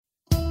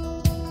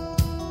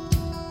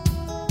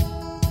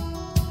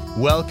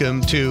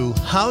Welcome to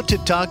How to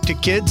Talk to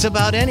Kids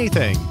About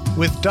Anything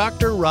with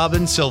Dr.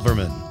 Robin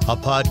Silverman, a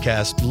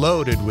podcast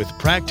loaded with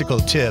practical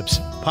tips,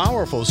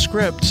 powerful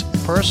scripts,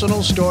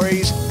 personal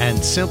stories, and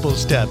simple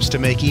steps to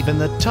make even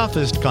the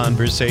toughest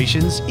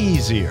conversations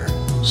easier.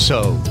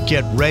 So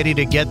get ready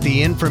to get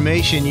the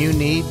information you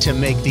need to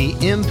make the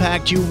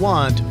impact you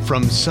want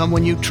from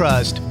someone you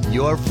trust,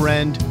 your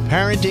friend,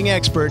 parenting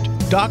expert,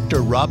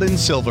 Dr. Robin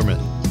Silverman.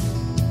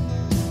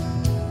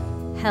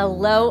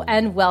 Hello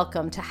and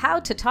welcome to How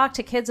to Talk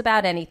to Kids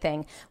About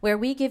Anything, where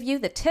we give you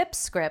the tips,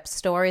 scripts,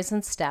 stories,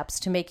 and steps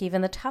to make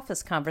even the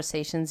toughest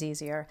conversations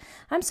easier.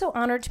 I'm so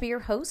honored to be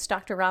your host,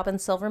 Dr. Robin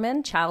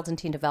Silverman, child and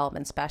teen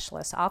development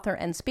specialist, author,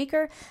 and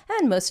speaker,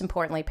 and most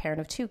importantly, parent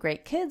of two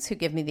great kids who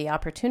give me the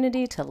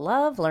opportunity to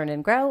love, learn,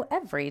 and grow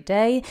every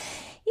day,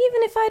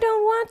 even if I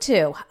don't want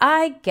to.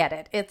 I get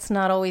it. It's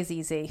not always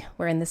easy.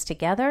 We're in this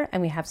together,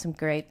 and we have some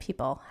great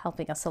people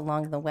helping us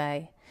along the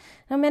way.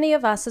 Now, many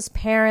of us as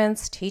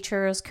parents,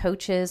 teachers,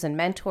 coaches, and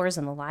mentors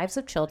in the lives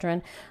of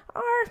children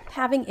are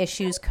having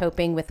issues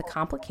coping with the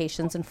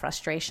complications and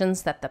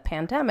frustrations that the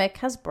pandemic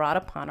has brought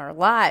upon our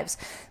lives.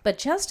 But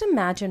just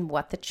imagine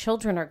what the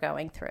children are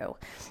going through.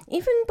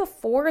 Even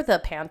before the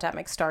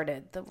pandemic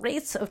started, the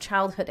rates of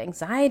childhood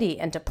anxiety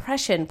and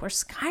depression were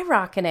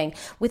skyrocketing,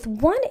 with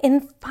 1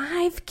 in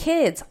 5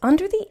 kids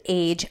under the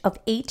age of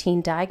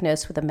 18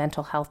 diagnosed with a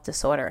mental health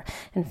disorder.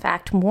 In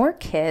fact, more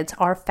kids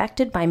are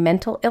affected by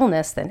mental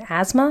illness than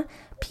asthma,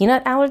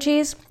 peanut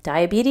allergies,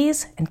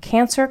 diabetes, and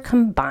cancer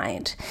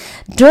combined.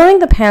 During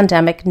the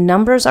pandemic,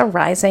 numbers are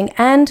rising,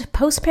 and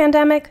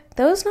post-pandemic,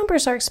 those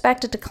numbers are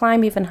expected to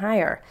climb even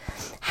higher.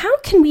 How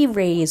can we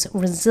raise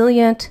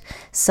resilient,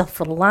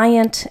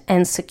 self-reliant,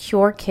 and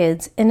secure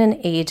kids in an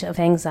age of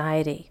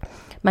anxiety?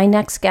 My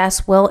next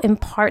guest will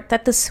impart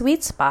that the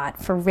sweet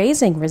spot for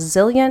raising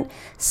resilient,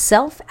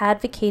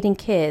 self-advocating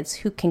kids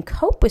who can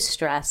cope with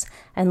stress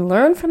and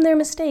learn from their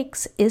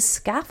mistakes is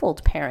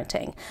scaffold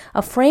parenting,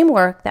 a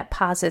framework that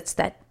posits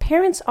that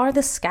parents are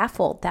the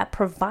scaffold that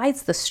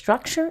provides the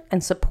structure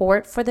and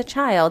support for the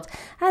child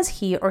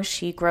as he or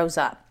she grows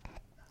up.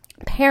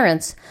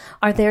 Parents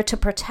are there to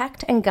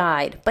protect and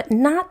guide, but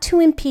not to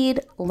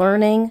impede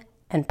learning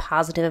and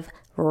positive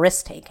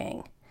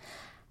risk-taking.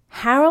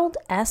 Harold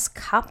S.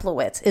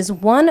 Koplowitz is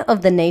one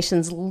of the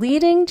nation's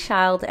leading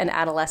child and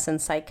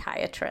adolescent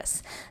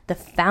psychiatrists, the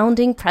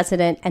founding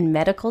president and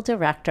medical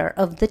director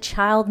of the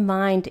Child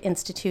Mind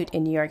Institute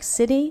in New York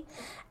City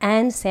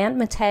and San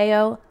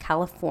Mateo,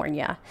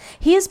 California.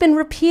 He has been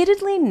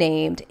repeatedly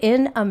named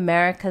in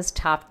America's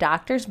Top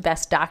Doctors,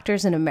 Best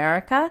Doctors in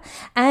America,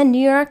 and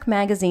New York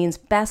Magazine's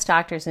Best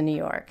Doctors in New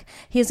York.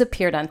 He has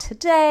appeared on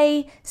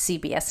Today,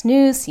 CBS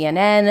News,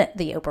 CNN,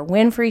 The Oprah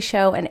Winfrey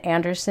Show, and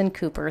Anderson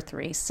Cooper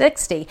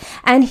 360.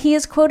 And he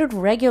is quoted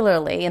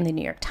regularly in the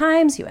New York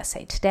Times,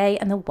 USA Today,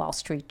 and the Wall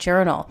Street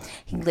Journal.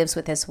 He lives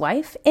with his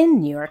wife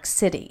in New York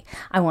City.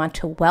 I want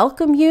to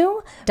welcome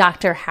you,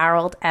 Dr.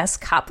 Harold S.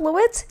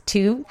 Koplowitz,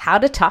 to How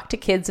to Talk to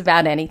Kids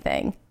About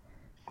Anything.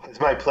 It's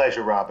my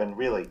pleasure, Robin,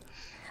 really.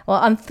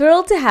 Well, I'm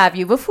thrilled to have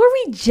you. Before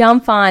we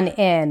jump on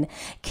in,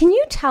 can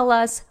you tell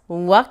us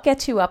what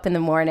gets you up in the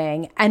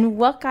morning and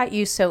what got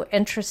you so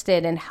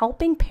interested in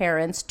helping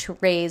parents to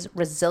raise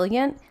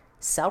resilient,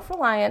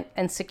 self-reliant,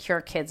 and secure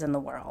kids in the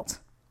world?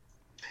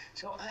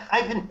 So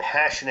I've been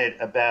passionate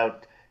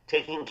about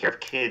taking care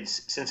of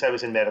kids since I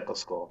was in medical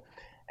school,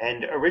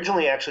 and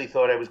originally actually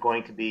thought I was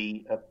going to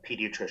be a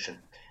pediatrician.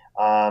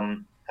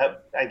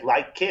 I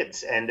like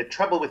kids, and the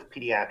trouble with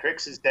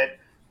pediatrics is that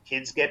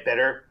kids get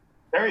better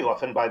very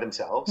often by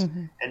themselves,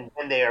 and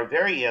when they are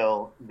very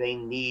ill, they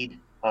need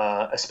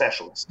a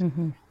specialist.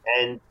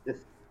 And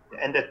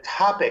the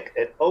topic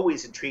that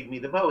always intrigued me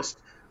the most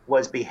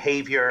was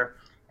behavior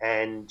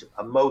and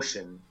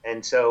emotion,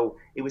 and so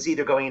it was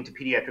either going into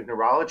pediatric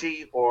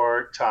neurology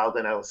or child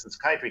and adolescent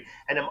psychiatry.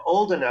 And I'm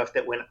old enough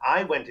that when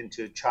I went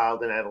into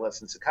child and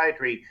adolescent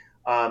psychiatry,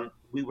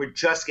 we were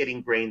just getting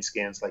brain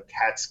scans like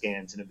CAT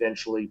scans and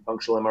eventually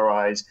functional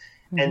MRIs.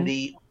 And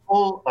the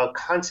whole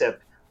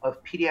concept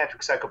of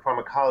pediatric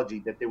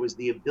psychopharmacology, that there was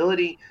the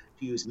ability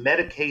to use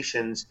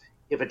medications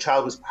if a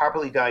child was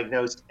properly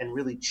diagnosed and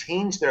really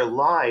change their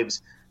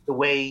lives the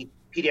way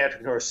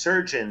pediatric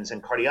neurosurgeons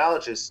and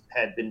cardiologists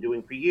had been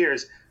doing for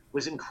years,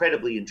 was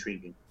incredibly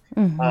intriguing.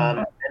 And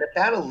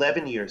about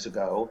 11 years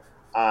ago,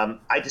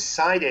 I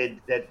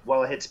decided that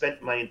while I had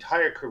spent my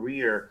entire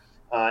career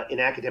in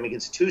academic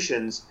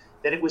institutions,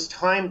 that it was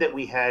time that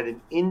we had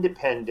an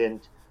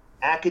independent,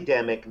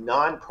 academic,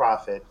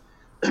 nonprofit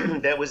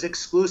that was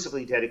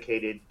exclusively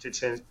dedicated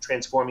to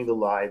transforming the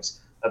lives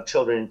of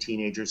children and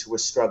teenagers who were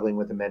struggling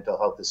with a mental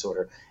health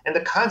disorder. And the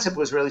concept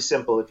was really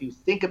simple. If you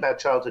think about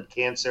childhood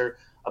cancer,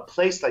 a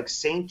place like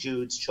St.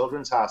 Jude's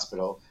Children's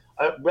Hospital,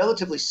 a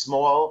relatively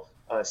small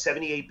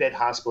 78-bed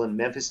hospital in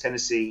Memphis,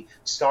 Tennessee,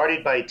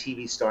 started by a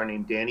TV star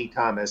named Danny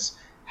Thomas,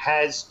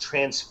 has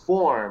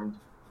transformed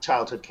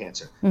childhood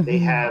cancer. They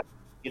have,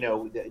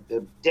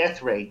 the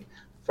death rate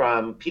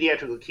from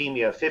pediatric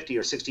leukemia 50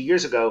 or 60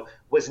 years ago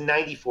was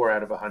 94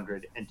 out of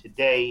 100, and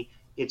today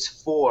it's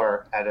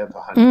 4 out of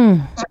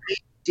 100. So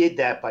did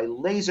that by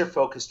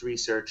laser-focused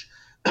research,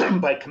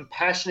 by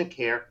compassionate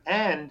care,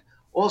 and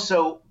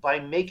also by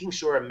making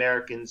sure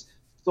Americans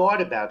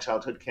thought about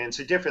childhood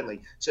cancer differently,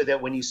 so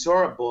that when you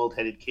saw a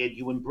bald-headed kid,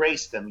 you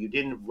embraced them. You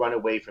didn't run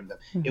away from them.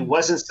 Mm-hmm. It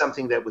wasn't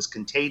something that was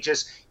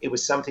contagious. It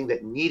was something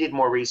that needed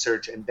more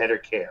research and better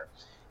care.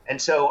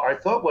 And so our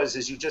thought was,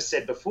 as you just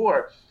said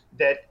before,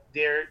 that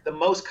the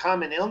most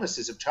common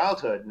illnesses of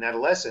childhood and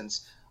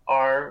adolescence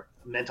are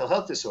mental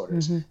health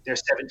disorders. Mm-hmm. There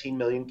are 17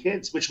 million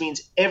kids, which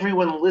means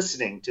everyone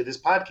listening to this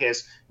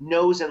podcast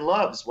knows and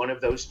loves one of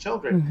those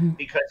children. Mm-hmm.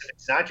 Because if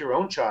it's not your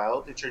own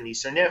child, it's your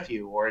niece or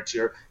nephew, or it's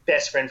your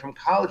best friend from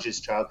college's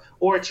child,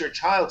 or it's your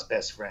child's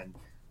best friend.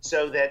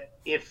 So that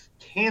if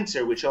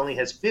cancer, which only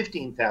has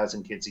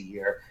 15,000 kids a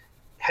year,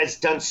 has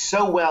done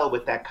so well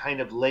with that kind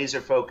of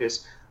laser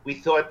focus, we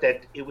thought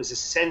that it was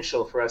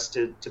essential for us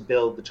to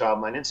build the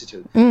Childmind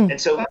Institute. And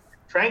so,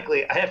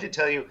 frankly, I have to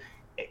tell you,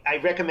 I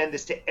recommend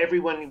this to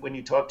everyone when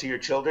you talk to your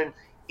children.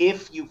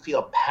 If you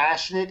feel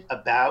passionate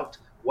about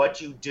what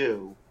you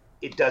do,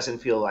 it doesn't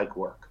feel like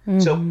work.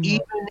 Mm-hmm. So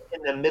even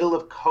in the middle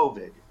of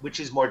COVID, which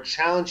is more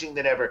challenging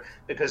than ever,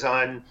 because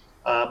on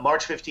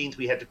March 15th,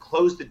 we had to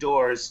close the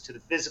doors to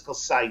the physical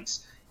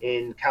sites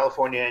in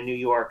California and New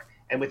York.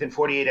 And within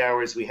 48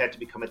 hours, we had to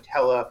become a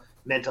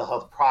tele-mental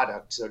health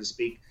product, so to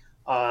speak.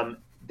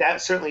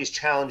 That certainly is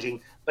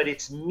challenging, but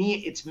it's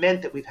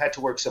meant that we've had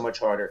to work so much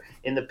harder.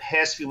 In the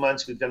past few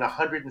months, we've done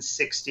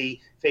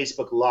 160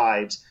 Facebook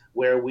Lives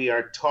where we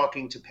are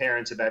talking to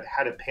parents about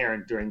how to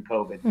parent during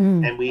COVID.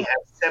 And we have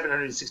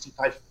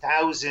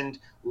 765,000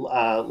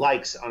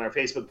 likes on our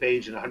Facebook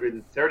page and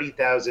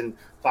 130,000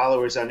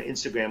 followers on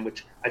Instagram,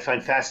 which I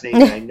find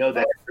fascinating. I know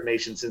that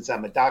information since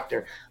I'm a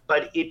doctor,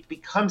 but it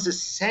becomes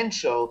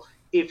essential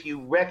if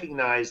you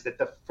recognize that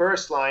the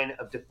first line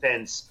of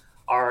defense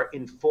are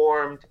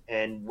informed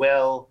and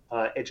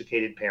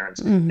well-educated parents,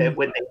 that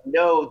when they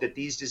know that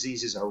these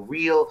diseases are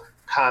real,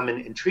 common,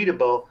 and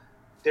treatable,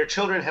 their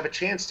children have a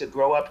chance to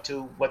grow up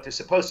to what they're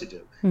supposed to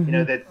do. You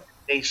know, that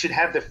they should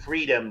have the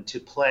freedom to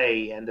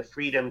play and the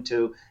freedom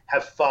to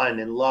have fun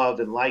and love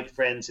and like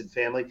friends and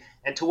family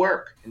and to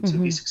work and to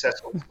be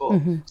successful in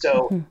school.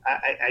 So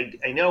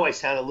I know I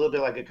sound a little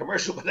bit like a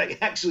commercial, but I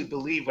actually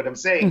believe what I'm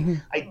saying.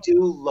 I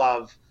do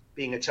love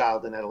being a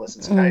child and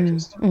adolescent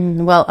psychiatrist.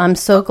 Well, I'm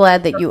so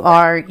glad that you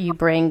are. You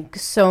bring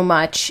so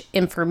much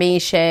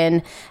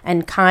information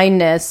and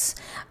kindness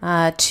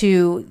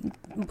to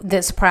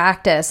this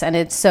practice, and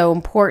it's so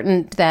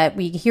important that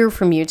we hear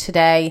from you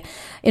today.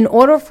 In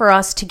order for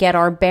us to get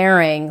our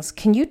bearings,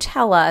 can you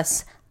tell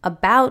us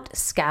about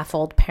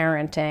scaffold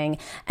parenting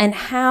and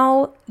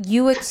how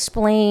you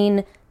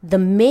explain the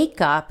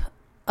makeup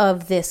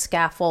of this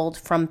scaffold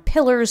from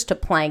pillars to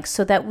planks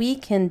so that we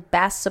can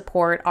best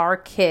support our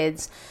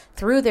kids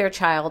through their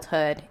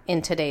childhood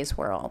in today's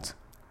world?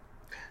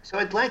 So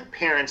I'd like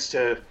parents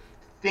to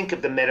think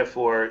of the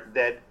metaphor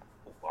that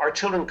our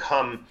children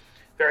come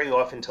very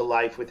often to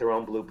life with their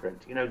own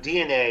blueprint. You know,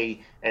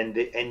 DNA and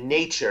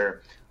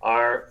nature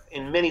are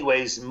in many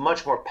ways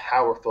much more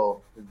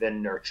powerful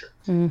than nurture.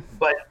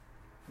 But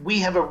we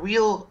have a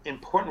real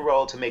important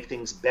role to make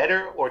things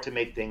better or to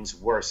make things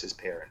worse as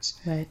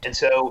parents. Right. And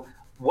so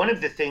one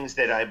of the things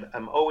that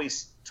I'm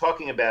always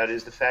talking about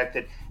is the fact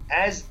that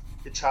as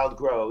the child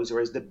grows or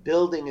as the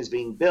building is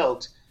being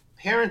built,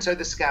 parents are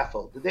the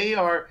scaffold. They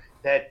are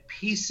that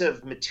piece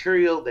of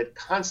material that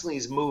constantly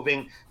is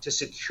moving to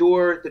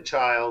secure the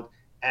child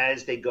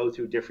as they go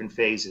through different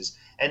phases.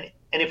 And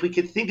if we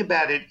could think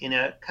about it in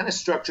a kind of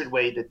structured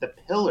way, that the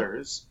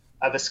pillars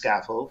of a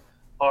scaffold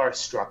are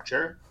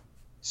structure,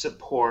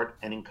 support,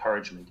 and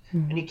encouragement.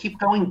 And you keep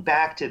going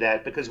back to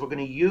that because we're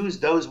going to use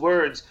those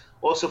words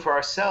also for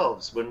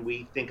ourselves when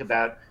we think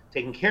about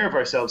taking care of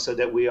ourselves so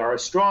that we are a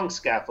strong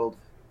scaffold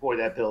for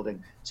that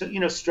building. So, you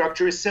know,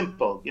 structure is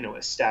simple, you know,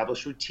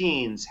 establish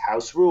routines,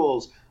 house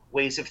rules,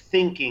 ways of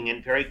thinking,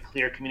 and very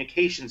clear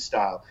communication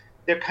style.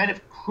 They're kind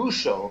of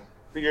crucial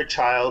for your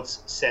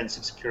child's sense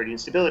of security and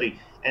stability.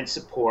 And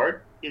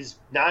support is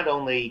not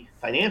only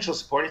financial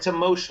support, it's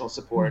emotional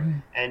support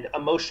and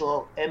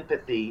emotional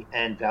empathy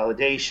and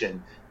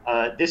validation.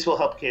 This will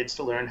help kids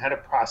to learn how to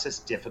process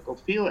difficult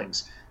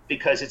feelings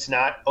because it's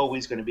not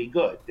always going to be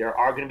good. There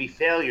are going to be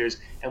failures,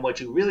 and what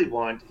you really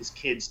want is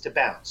kids to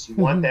bounce. You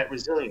want that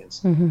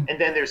resilience. And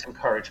then there's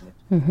encouragement.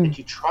 That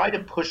you try to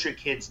push your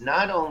kids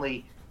not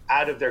only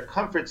out of their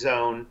comfort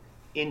zone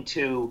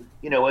into,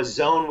 you know, a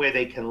zone where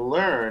they can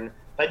learn,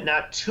 but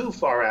not too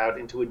far out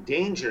into a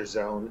danger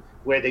zone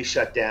where they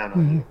shut down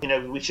on you. You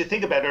know, we should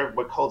think about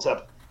what holds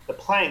up the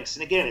planks.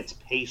 And again, it's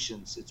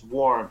patience, it's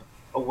warmth,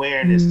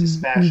 awareness,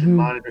 dispassion,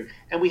 monitoring.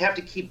 And we have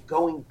to keep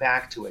going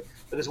back to it.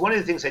 Because one of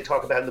the things I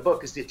talk about in the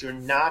book is that you're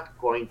not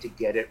going to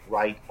get it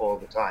right all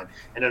the time.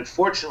 And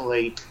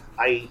unfortunately,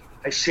 I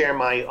share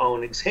my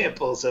own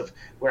examples of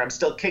where I'm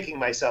still kicking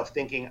myself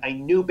thinking I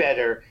knew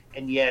better,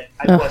 and yet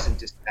I wasn't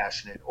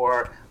dispassionate,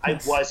 or I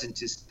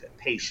wasn't as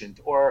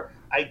patient, or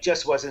I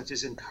just wasn't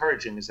as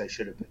encouraging as I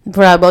should have been.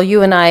 Rob, well,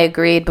 you and I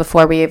agreed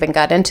before we even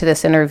got into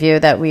this interview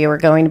that we were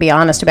going to be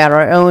honest about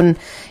our own,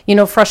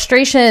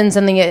 frustrations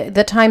and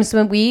the times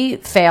when we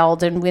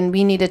failed and when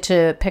we needed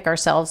to pick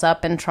ourselves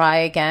up and try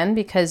again.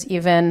 Because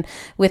even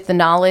with the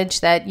knowledge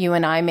that you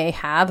and I may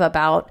have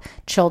about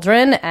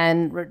children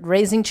and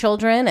raising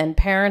children and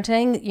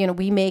parenting,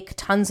 we make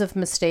tons of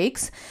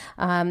mistakes,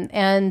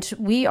 and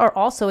we are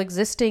also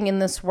existing in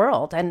this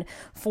world. And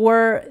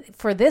for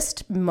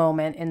this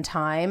moment in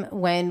time,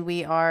 when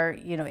we are,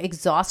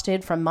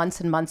 exhausted from months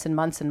and months and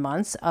months and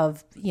months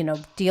of,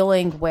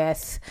 dealing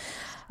with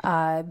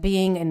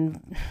being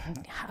in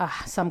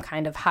some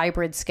kind of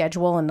hybrid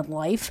schedule in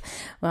life,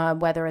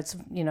 whether it's,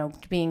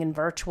 being in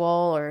virtual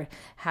or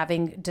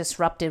having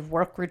disruptive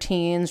work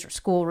routines or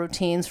school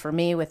routines for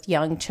me with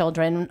young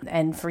children,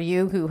 and for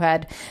you who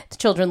had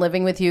children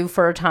living with you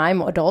for a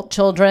time, adult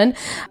children.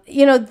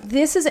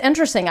 This is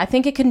interesting. I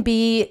think it can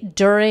be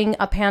during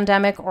a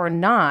pandemic or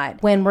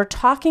not. When we're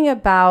talking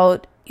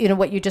about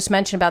what you just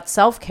mentioned about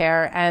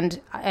self-care, and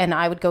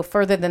I would go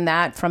further than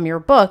that from your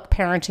book,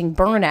 Parenting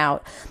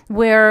Burnout,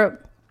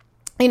 where,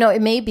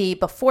 it may be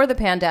before the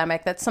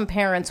pandemic that some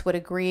parents would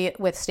agree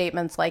with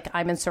statements like,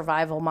 I'm in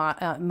survival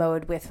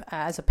mode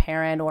as a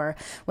parent, or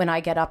when I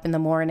get up in the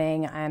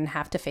morning and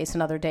have to face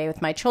another day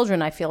with my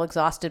children, I feel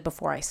exhausted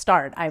before I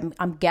start.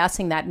 I'm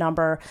guessing that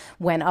number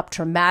went up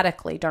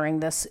dramatically during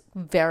this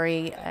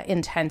very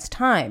intense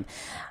time.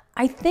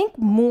 I think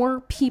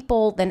more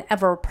people than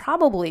ever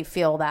probably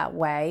feel that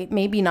way,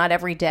 maybe not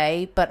every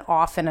day, but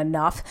often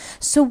enough.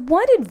 So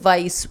what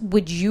advice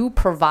would you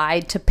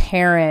provide to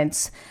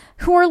parents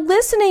who are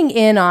listening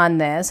in on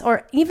this,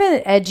 or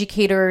even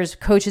educators,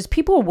 coaches,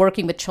 people who are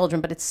working with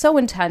children, but it's so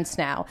intense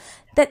now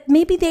that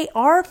maybe they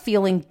are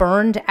feeling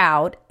burned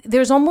out?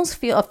 There's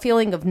almost a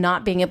feeling of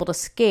not being able to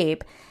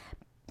escape,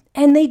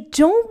 and they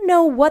don't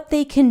know what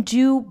they can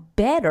do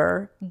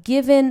better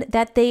given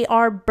that they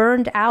are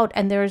burned out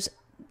and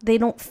they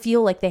don't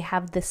feel like they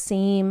have the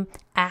same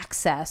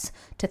access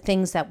to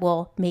things that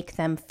will make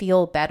them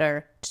feel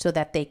better so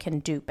that they can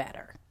do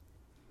better.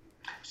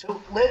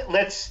 So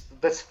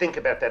let's think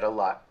about that a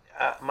lot.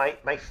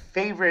 My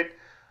favorite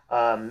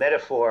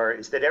metaphor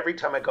is that every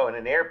time I go on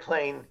an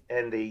airplane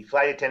and the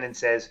flight attendant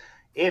says,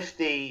 if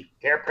the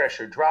air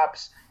pressure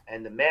drops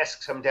and the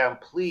masks come down,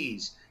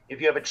 please, if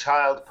you have a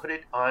child, put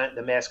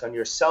the mask on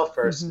yourself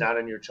first, not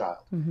on your child.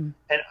 And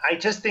I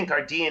just think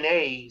our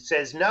DNA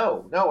says,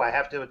 no, I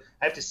have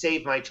to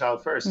save my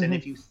child first. And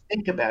if you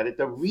think about it,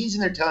 the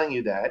reason they're telling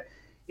you that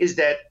is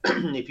that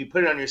if you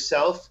put it on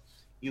yourself,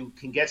 you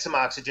can get some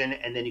oxygen,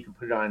 and then you can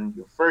put it on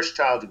your first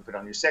child, you can put it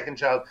on your second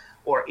child,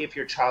 or if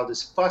your child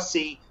is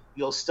fussy,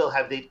 you'll still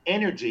have the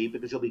energy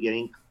because you'll be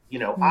getting,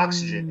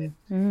 oxygen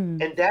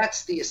in. And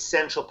that's the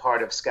essential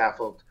part of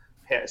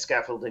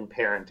scaffolding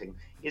parenting,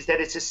 is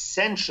that it's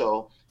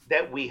essential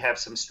that we have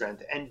some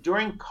strength. And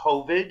during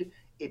COVID,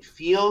 it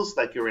feels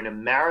like you're in a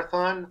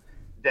marathon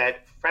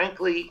that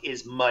frankly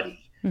is muddy.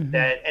 And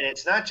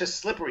it's not just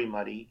slippery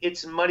muddy,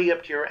 it's muddy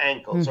up to your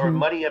ankles or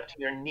muddy up to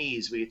your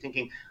knees, where you're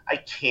thinking, I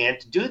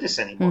can't do this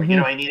anymore.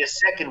 I need a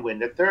second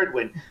wind, a third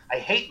wind. I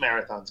hate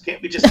marathons.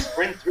 Can't we just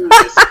sprint through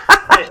this?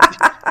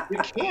 You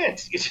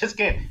just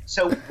can't.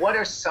 So what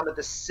are some of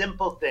the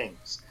simple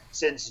things,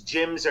 since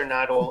gyms are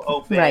not all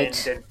open?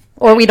 Right.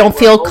 Or we don't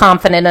feel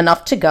confident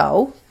enough to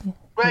go.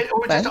 Right.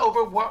 Or we're just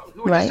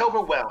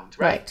overwhelmed.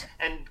 Right.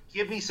 And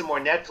give me some more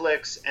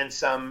Netflix and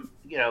some,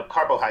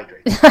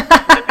 carbohydrates.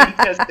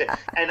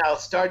 And I'll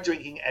start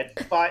drinking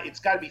at 5. It's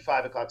got to be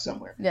 5 o'clock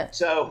somewhere. Yeah.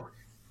 So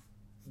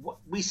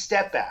we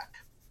step back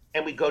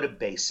and we go to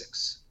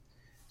basics.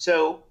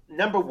 So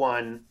number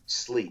one,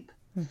 sleep.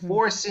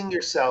 Forcing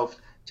yourself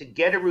to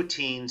get a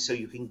routine so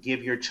you can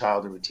give your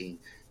child a routine.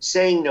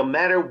 Saying no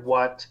matter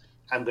what,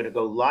 I'm going to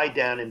go lie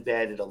down in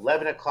bed at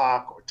 11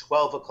 o'clock or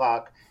 12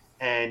 o'clock,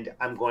 and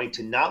I'm going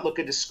to not look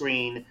at a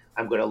screen.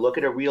 I'm going to look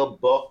at a real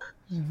book.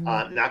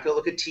 I'm not going to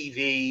look at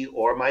TV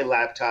or my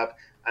laptop.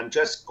 I'm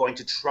just going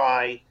to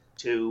try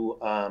to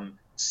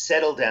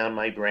settle down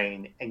my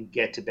brain and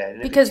get to bed.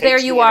 And because there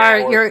you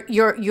are,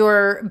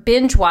 you're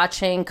binge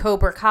watching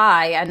Cobra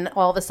Kai, and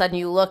all of a sudden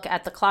you look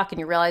at the clock and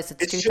you realize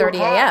it's 2:30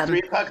 a.m. 3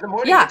 o'clock in the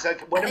morning. Yeah. It's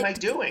like, what am I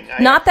doing?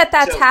 Not that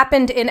that's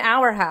happened in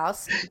our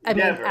house. I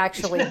mean,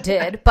 actually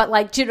did, but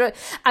like,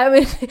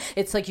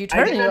 it's like you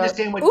turn. I didn't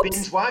understand what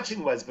binge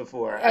watching was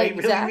before.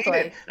 Exactly. I really mean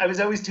it. I was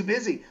always too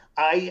busy.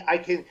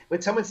 I can,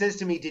 when someone says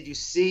to me, did you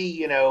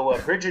see,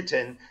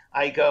 Bridgerton?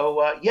 I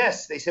go,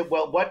 yes. They said,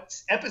 well,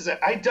 what episode?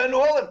 I'd done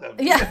all of them.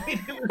 Yeah.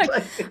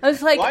 I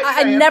was like,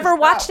 I never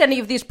watched any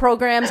of these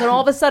programs, and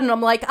all of a sudden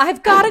I'm like,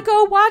 I've got to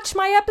go watch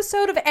my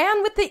episode of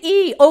Anne with the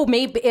E. Oh,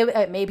 maybe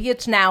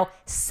it's now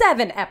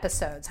 7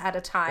 episodes at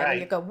a time. Right.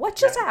 And you go, what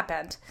just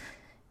happened?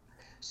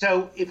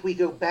 So if we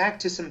go back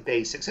to some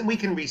basics, and we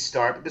can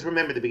restart, because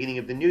remember, the beginning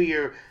of the new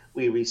year,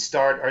 we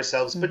restart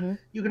ourselves, but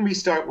you can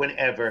restart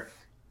whenever.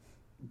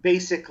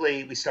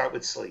 Basically, we start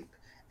with sleep.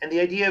 And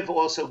the idea of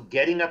also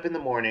getting up in the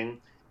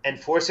morning and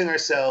forcing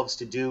ourselves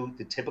to do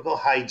the typical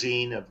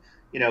hygiene of,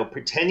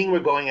 pretending we're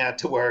going out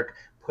to work,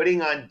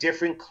 putting on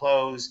different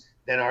clothes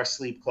than our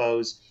sleep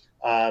clothes,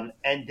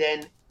 and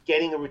then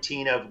getting a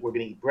routine of we're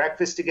going to eat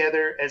breakfast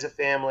together as a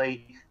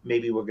family.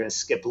 Maybe we're going to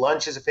skip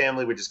lunch as a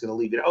family. We're just going to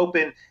leave it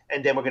open,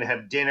 and then we're going to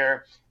have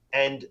dinner.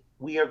 And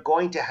we are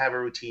going to have a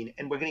routine,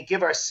 and we're going to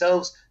give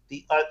ourselves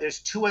there's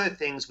two other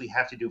things we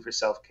have to do for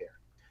self-care.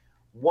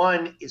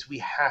 One is we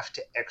have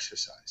to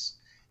exercise.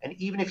 And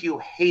even if you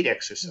hate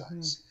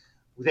exercise,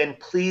 then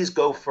please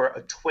go for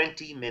a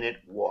 20-minute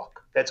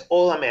walk. That's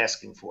all I'm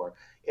asking for.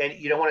 And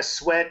you don't want to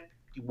sweat,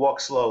 you walk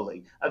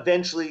slowly.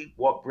 Eventually,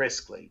 walk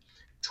briskly.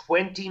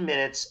 20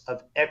 minutes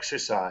of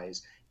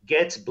exercise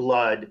gets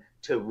blood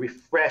to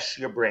refresh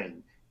your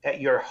brain.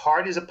 Your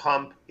heart is a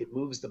pump. It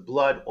moves the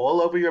blood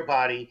all over your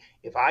body.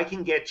 If I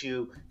can get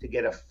you to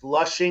get a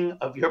flushing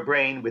of your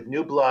brain with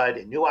new blood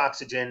and new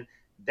oxygen,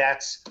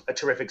 that's a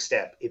terrific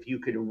step. If you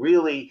could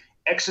really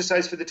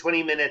exercise for the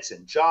 20 minutes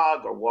and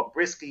jog or walk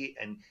briskly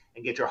and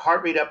get your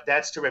heart rate up,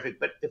 that's terrific.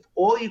 But if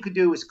all you could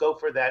do is go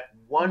for that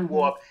one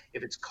walk,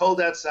 if it's cold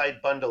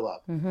outside, bundle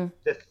up.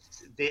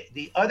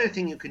 The other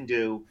thing you can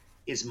do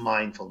is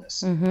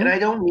mindfulness. And I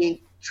don't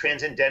mean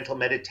transcendental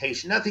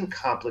meditation, nothing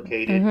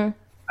complicated.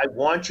 I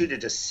want you to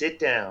just sit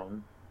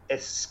down,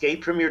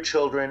 escape from your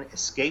children,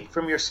 escape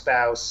from your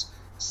spouse,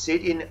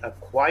 sit in a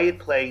quiet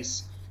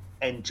place,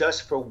 and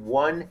just for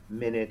 1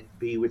 minute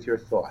be with your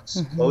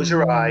thoughts. Close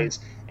your eyes,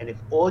 and if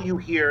all you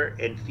hear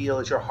and feel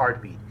is your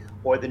heartbeat,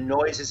 or the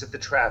noises of the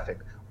traffic,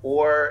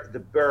 or the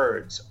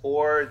birds,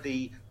 or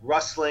the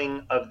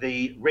rustling of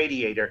the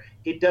radiator,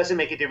 it doesn't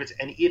make a difference.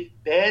 And if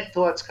bad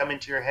thoughts come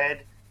into your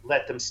head,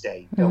 let them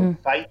stay.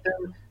 Don't fight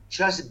them.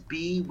 Just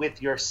be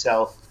with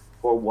yourself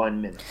for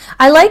 1 minute.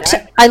 I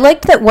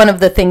liked that one of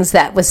the things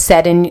that was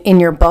said in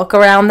your book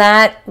around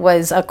that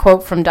was a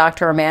quote from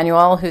Dr.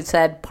 Emanuel, who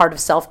said part of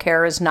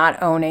self-care is not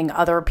owning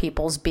other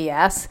people's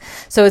BS.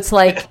 So it's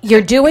like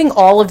you're doing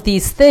all of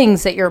these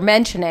things that you're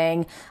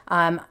mentioning,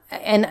 and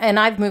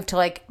I've moved to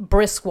like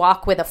brisk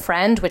walk with a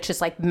friend, which is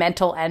like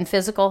mental and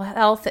physical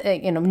health,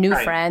 new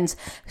friends,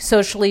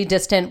 socially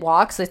distant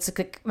walks. It's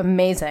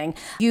amazing.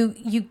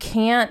 You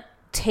can't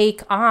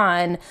take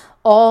on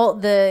all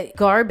the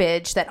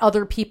garbage that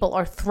other people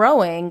are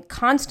throwing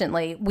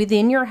constantly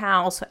within your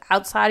house,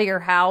 outside of your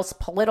house,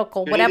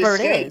 political, whatever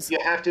it is. You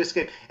have to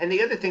escape. And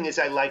the other thing is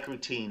I like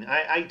routine.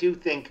 I do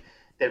think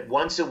that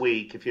once a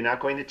week, if you're not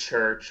going to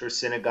church or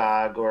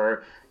synagogue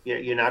or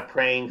you're not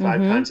praying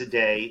 5 times a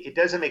day, it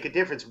doesn't make a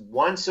difference.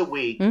 Once a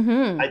week,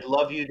 I'd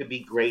love you to be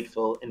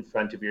grateful in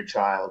front of your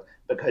child,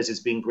 because it's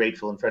being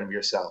grateful in front of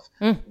yourself.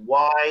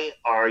 Why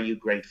are you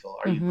grateful?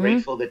 Are you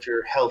grateful that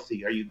you're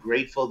healthy? Are you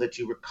grateful that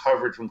you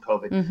recovered from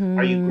COVID?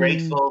 Are you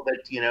grateful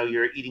that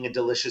you're eating a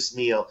delicious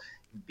meal?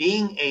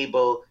 Being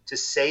able to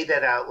say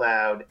that out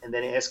loud and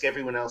then ask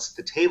everyone else at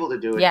the table to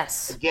do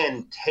it,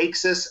 again,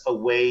 takes us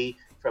away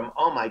from,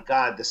 oh my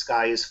God, the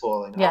sky is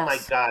falling. Oh my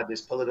God,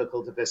 there's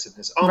political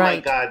divisiveness. Oh my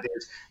God,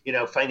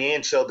 there's,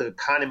 financial, the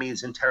economy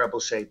is in terrible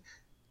shape.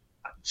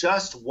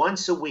 Just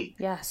once a week,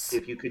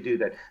 if you could do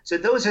that. So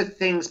those are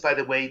things, by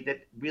the way,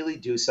 that really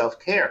do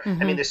self-care.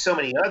 I mean, there's so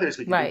many others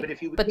we can do, but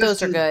if you would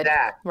just do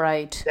that,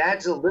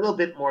 that's a little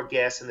bit more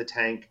gas in the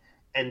tank.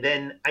 And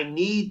then I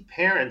need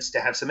parents to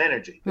have some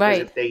energy, because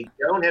if they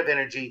don't have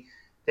energy,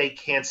 they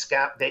can't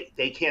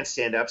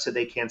stand up, so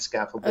they can't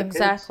scaffold their kids.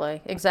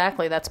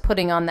 Exactly. That's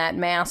putting on that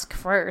mask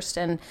first.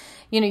 And,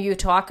 you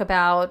talk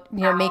about,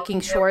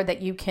 making sure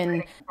that you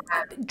can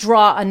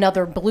draw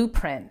another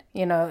blueprint.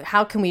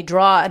 How can we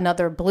draw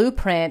another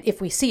blueprint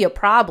if we see a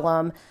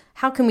problem?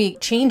 How can we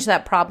change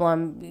that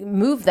problem,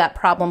 move that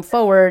problem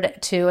forward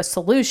to a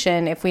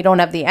solution if we don't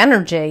have the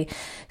energy?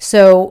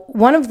 So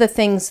one of the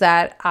things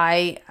that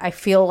I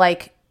feel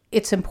like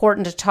it's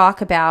important to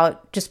talk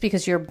about, just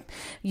because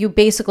you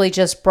basically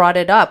just brought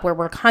it up, where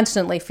we're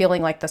constantly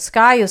feeling like the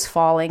sky is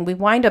falling, we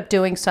wind up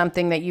doing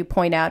something that you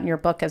point out in your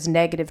book as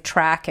negative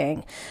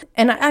tracking.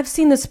 And I've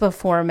seen this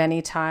before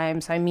many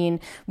times. I mean,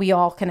 we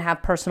all can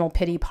have personal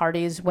pity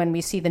parties when we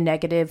see the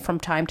negative from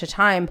time to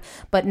time,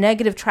 but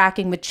negative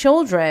tracking with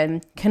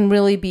children can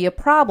really be a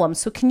problem.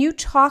 So can you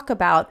talk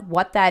about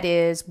what that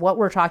is, what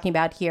we're talking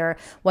about here,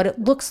 what it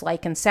looks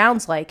like and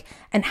sounds like,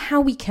 and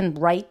how we can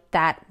right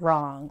that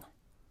wrong?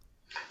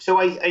 So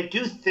I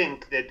do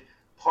think that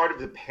part of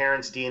the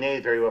parent's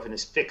DNA very often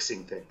is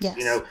fixing things.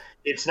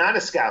 It's not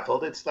a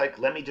scaffold. It's like,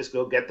 let me just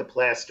go get the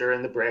plaster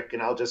and the brick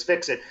and I'll just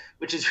fix it,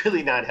 which is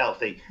really not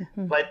healthy.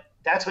 But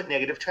that's what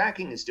negative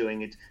tracking is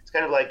doing. It's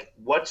kind of like,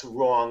 what's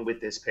wrong with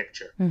this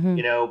picture?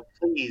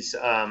 Please,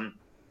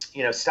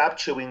 stop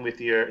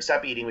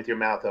eating with your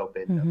mouth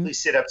open. Please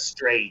sit up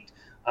straight.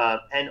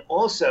 And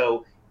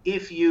also,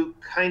 if you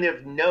kind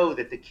of know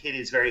that the kid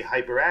is very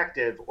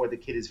hyperactive or the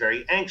kid is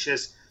very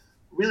anxious,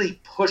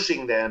 really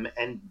pushing them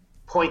and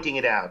pointing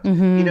it out.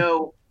 Can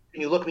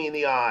you look me in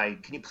the eye?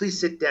 Can you please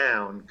sit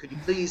down? Could you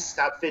please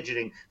stop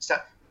fidgeting?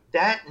 Stop.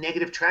 That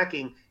negative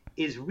tracking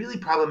is really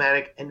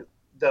problematic. And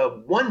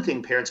the one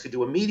thing parents could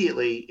do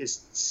immediately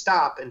is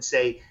stop and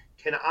say,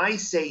 can I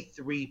say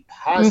 3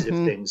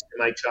 positive things to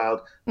my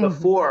child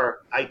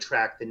before I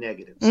track the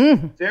negatives?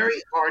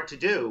 Very hard to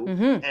do,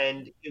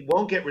 and you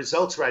won't get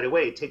results right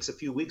away. It takes a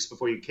few weeks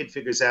before your kid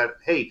figures out,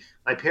 hey,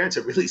 my parents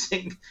are really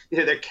saying,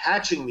 they're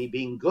catching me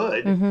being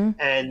good,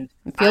 and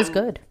it feels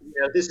good.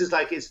 This is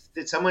like,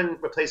 did someone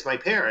replace my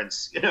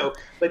parents?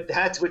 But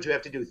that's what you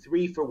have to do,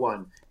 3 for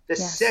 1. The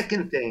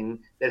second thing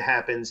that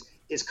happens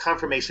is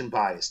confirmation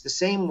bias. The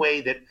same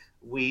way that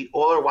we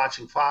all are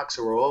watching Fox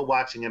or we're all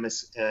watching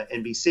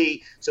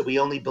NBC, so we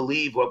only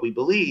believe what we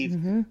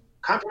believe.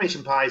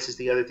 Confirmation bias is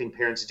the other thing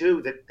parents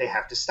do that they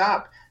have to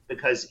stop,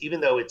 because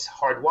even though it's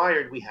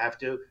hardwired, we have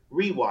to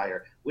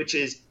rewire, which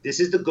is,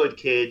 this is the good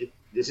kid,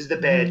 this is the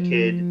bad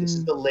kid, this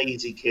is the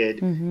lazy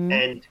kid.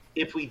 And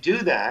if we do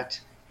that,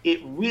 it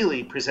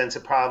really presents a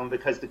problem,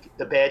 because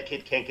the bad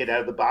kid can't get out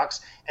of the box,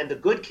 and the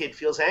good kid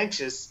feels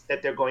anxious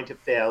that they're going to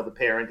fail the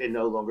parent and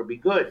no longer be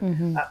good.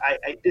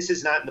 This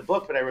is not in the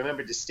book, but I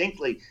remember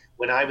distinctly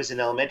when I was in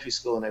elementary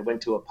school and I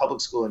went to a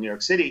public school in New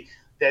York City,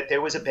 that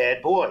there was a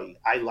bad boy.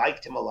 I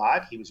liked him a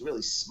lot. He was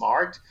really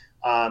smart,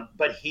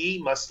 but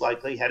he most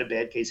likely had a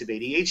bad case of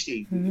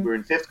ADHD. We were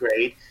in 5th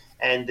grade,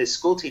 and the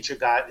school teacher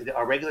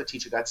our regular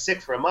teacher got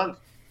sick for a month,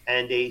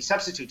 and a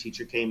substitute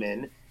teacher came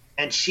in,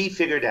 and she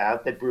figured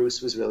out that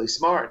Bruce was really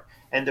smart.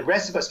 And the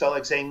rest of us felt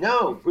like saying,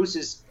 no, Bruce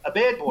is a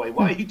bad boy.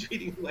 Why are you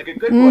treating him like a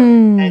good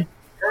boy? And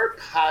her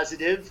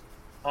positive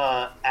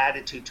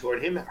attitude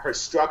toward him, her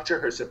structure,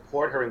 her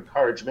support, her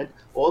encouragement,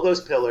 all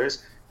those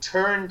pillars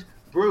turned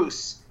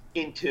Bruce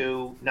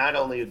into not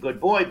only a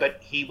good boy, but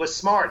he was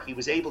smart. He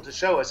was able to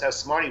show us how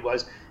smart he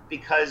was,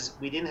 because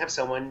we didn't have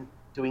someone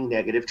doing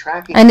negative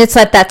tracking. And it's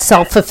like that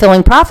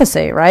self-fulfilling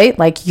prophecy, right?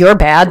 Like, you're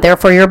bad,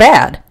 therefore you're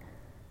bad.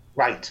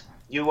 Right.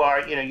 You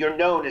are, you're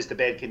known as the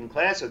bad kid in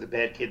class or the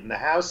bad kid in the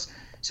house.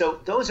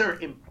 So those are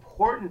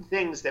important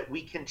things that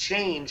we can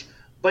change,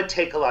 but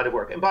take a lot of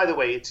work. And by the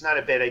way, it's not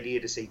a bad idea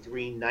to say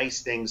 3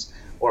 nice things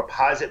or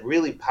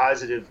really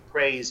positive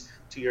praise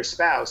to your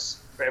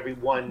spouse for every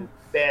one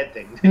bad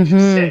thing that you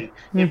say.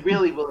 It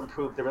really will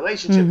improve the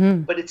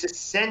relationship. But it's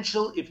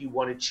essential, if you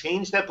want to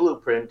change that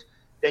blueprint,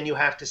 then you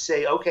have to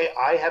say, okay,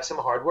 I have some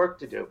hard work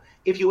to do.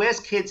 If you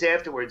ask kids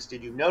afterwards,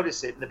 did you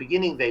notice it? In the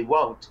beginning, they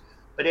won't.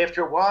 But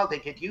after a while, they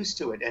get used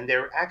to it, and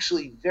they're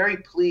actually very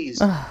pleased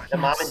that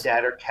mom and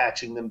dad are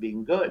catching them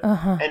being good.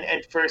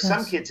 And for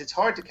some kids, it's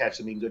hard to catch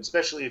them being good,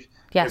 especially if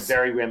they're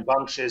very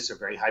rambunctious or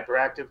very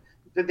hyperactive.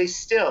 But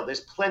there's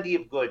plenty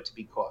of good to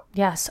be caught.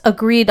 Yes,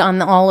 agreed on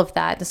all of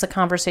that. It's a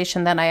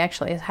conversation that I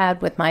actually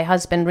had with my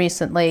husband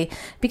recently,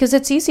 because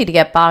it's easy to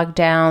get bogged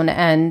down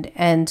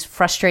and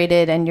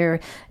frustrated, and you're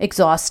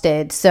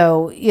exhausted.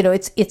 So,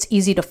 it's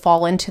easy to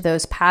fall into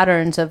those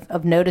patterns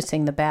of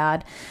noticing the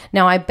bad.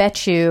 Now, I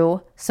bet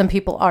you some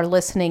people are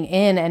listening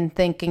in and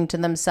thinking to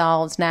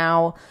themselves,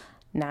 now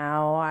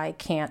I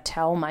can't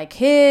tell my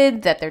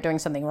kid that they're doing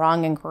something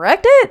wrong and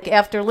correct it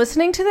after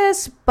listening to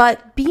this.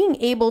 But being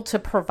able to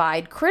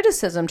provide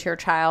criticism to your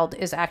child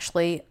is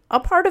actually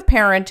a part of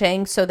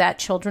parenting, so that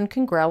children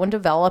can grow and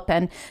develop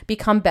and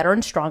become better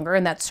and stronger.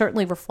 And that's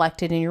certainly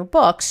reflected in your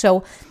book.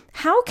 So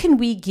how can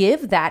we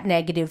give that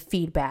negative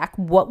feedback,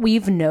 what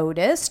we've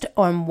noticed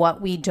on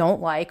what we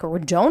don't like or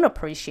don't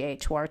appreciate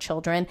to our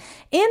children,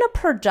 in a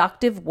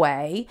productive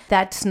way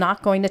that's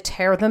not going to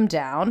tear them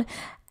down?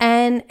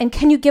 And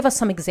can you give us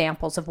some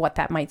examples of what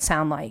that might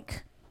sound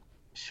like?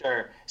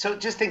 Sure. So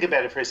just think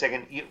about it for a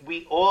second.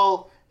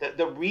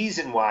 The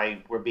reason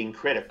why we're being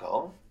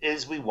critical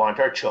is we want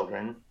our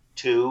children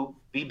to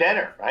be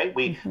better, right?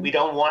 We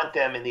don't want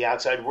them in the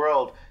outside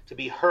world to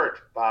be hurt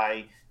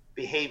by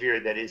behavior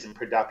that isn't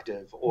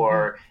productive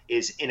or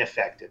is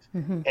ineffective.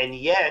 And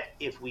yet,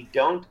 if we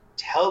don't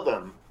tell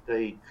them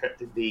the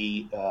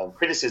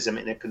criticism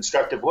in a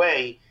constructive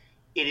way,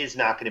 it is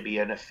not going to be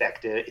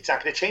it's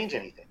not going to change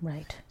anything.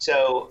 Right.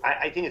 So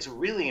I think it's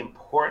really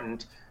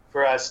important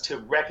for us to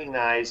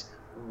recognize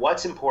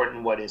what's important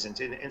and what isn't.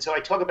 And so I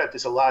talk about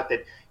this a lot,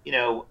 that,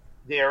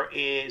 there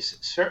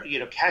is,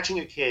 catching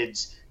your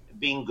kids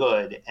being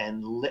good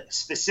and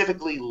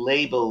specifically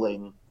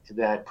labeling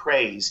that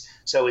praise.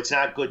 So it's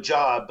not good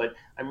job, but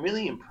I'm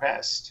really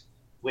impressed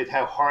with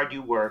how hard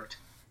you worked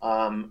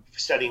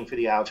studying for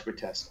the algebra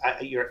test.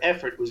 Your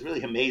effort was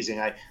really amazing.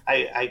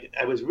 I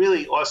was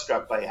really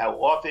awestruck by how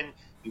often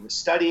you were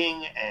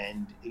studying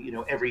and,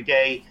 every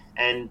day.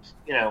 And,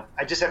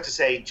 I just have to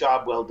say,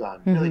 job well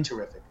done, really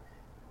terrific.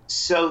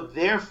 So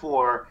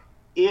therefore,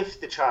 if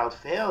the child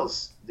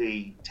fails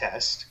the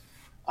test,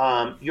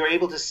 you're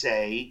able to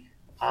say,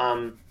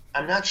 I'm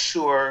not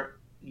sure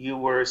you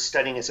were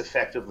studying as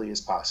effectively as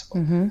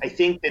possible. I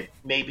think that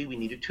maybe we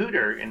need a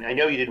tutor. And I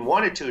know you didn't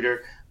want a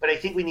tutor, but I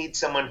think we need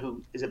someone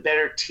who is a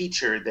better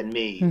teacher than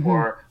me,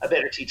 or a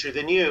better teacher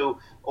than you,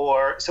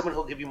 or someone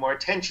who'll give you more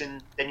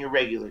attention than your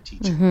regular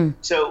teacher.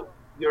 So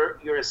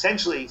you're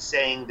essentially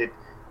saying that,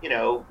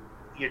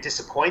 you're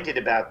disappointed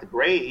about the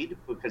grade,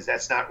 because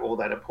that's not all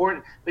that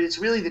important, but it's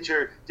really that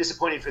you're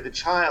disappointed for the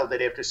child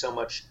that after so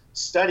much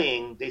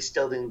studying, they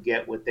still didn't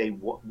get what they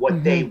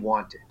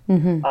wanted.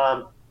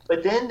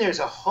 But then there's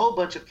a whole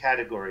bunch of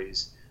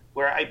categories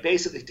where I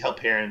basically tell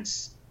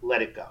parents,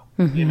 let it go.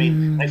 I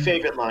mean, my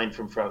favorite line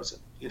from Frozen,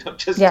 just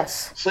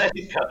let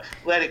it go,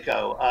 let it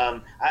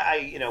go.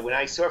 When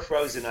I saw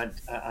Frozen on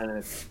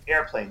an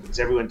airplane, because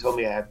everyone told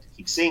me I have to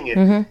keep seeing it,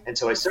 and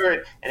so I saw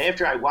it, and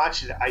after I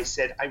watched it, I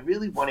said, I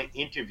really want to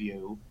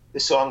interview the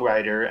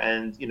songwriter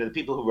and the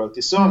people who wrote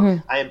this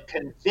song. I am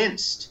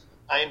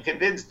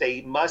convinced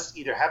they must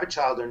either have a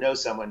child or know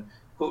someone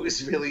who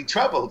is really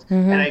troubled.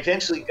 And I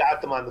eventually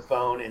got them on the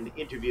phone and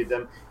interviewed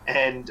them.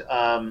 And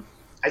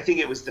I think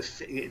it was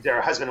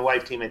their husband and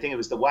wife team. I think it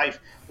was the wife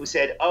who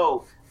said,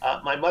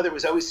 my mother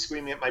was always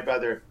screaming at my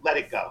brother, let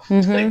it go.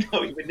 Let it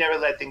go. He would never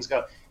let things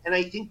go. And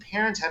I think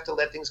parents have to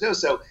let things go.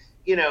 So,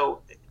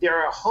 there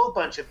are a whole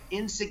bunch of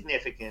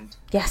insignificant,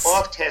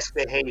 off-task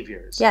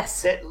behaviors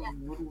that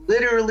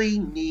literally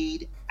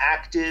need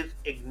active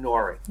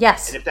ignoring.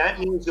 Yes. And if that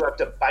means you have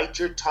to bite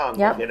your tongue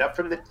or get up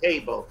from the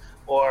table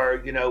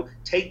or,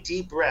 take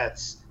deep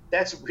breaths,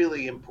 that's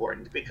really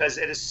important, because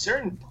at a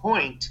certain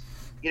point,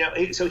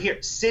 so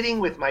here,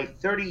 sitting with my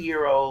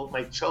 30-year-old,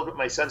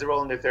 my sons are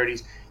all in their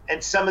 30s,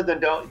 and some of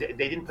them they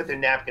didn't put their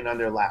napkin on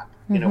their lap,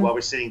 while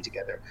we're sitting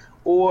together.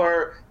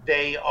 Or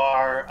they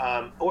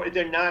are, or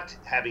they're not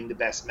having the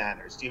best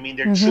manners. Do you mean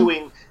they're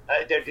chewing?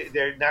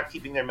 They're not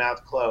keeping their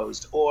mouth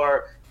closed,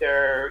 or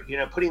they're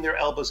putting their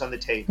elbows on the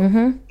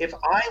table. If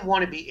I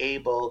want to be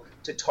able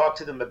to talk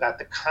to them about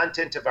the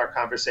content of our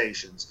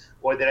conversations,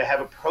 or that I have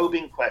a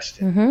probing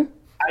question,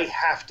 I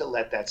have to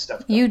let that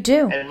stuff go. You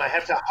do, and I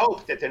have to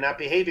hope that they're not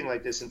behaving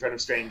like this in front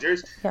of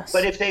strangers. Yes.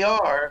 But if they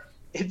are,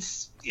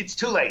 it's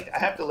too late. I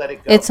have to let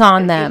it go. It's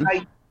on them.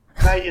 And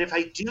if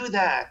I do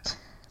that,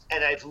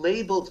 and I've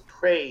labeled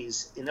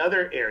praise in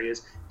other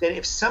areas, then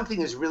if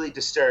something is really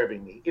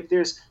disturbing me, if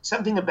there's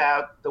something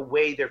about the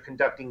way they're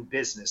conducting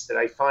business that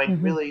I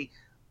find really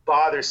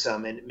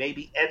bothersome and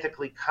maybe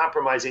ethically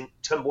compromising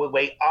to the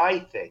way I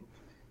think,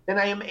 then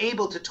I am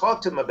able to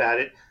talk to them about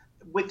it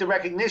with the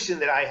recognition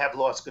that I have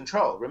lost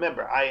control.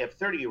 Remember, I have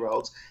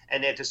 30-year-olds,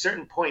 and at a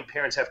certain point,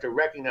 parents have to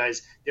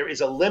recognize there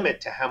is a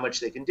limit to how much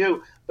they can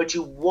do, but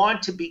you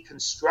want to be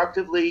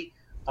constructively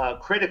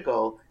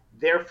critical.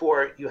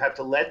 Therefore, you have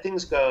to let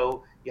things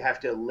go, you have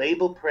to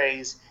label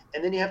praise,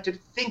 and then you have to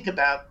think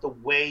about the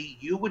way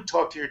you would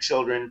talk to your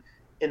children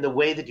in the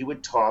way that you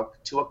would talk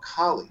to a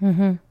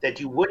colleague, that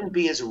you wouldn't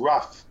be as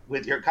rough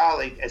with your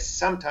colleague as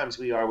sometimes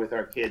we are with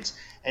our kids.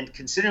 And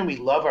considering we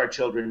love our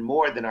children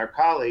more than our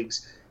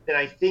colleagues, then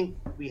I think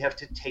we have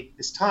to take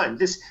this time.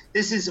 This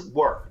is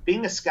work.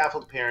 Being a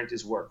scaffold parent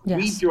is work.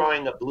 Yes.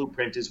 Redrawing a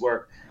blueprint is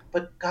work.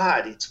 But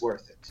God, it's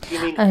worth it.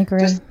 I mean, I agree.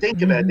 Just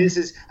think about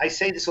it. I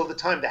say this all the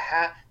time.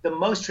 The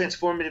most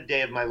transformative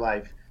day of my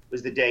life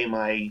was the day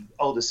my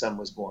oldest son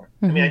was born.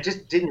 I mean, I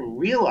just didn't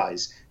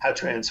realize how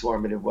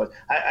transformative it was.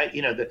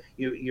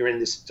 You're in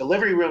this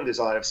delivery room. There's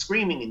a lot of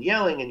screaming and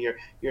yelling, and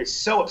you're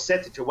so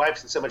upset that your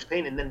wife's in so much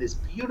pain. And then this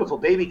beautiful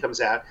baby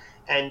comes out,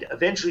 and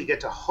eventually you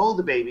get to hold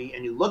the baby,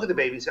 and you look at the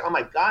baby and say, "Oh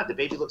my God, the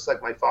baby looks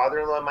like my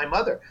father-in-law and my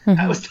mother.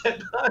 How is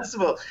that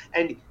possible?"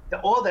 And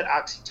all that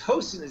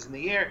oxytocin is in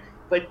the air.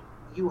 But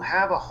you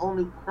have a whole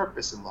new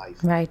purpose in life.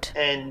 Right.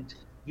 And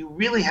you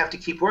really have to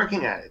keep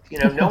working at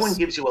it. No one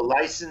gives you a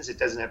license. It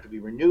doesn't have to be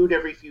renewed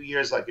every few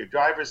years like your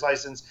driver's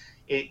license.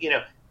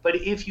 But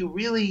if you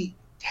really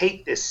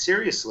take this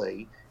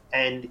seriously,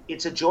 and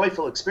it's a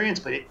joyful experience,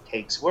 but it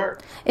takes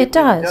work. It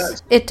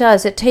does. It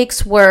does. It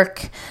takes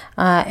work.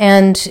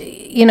 And,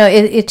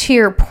 to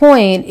your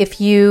point,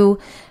 if you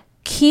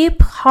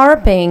keep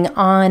harping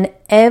on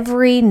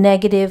every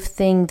negative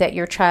thing that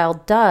your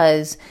child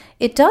does,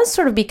 it does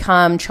sort of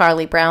become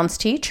Charlie Brown's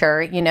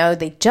teacher.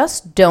 They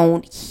just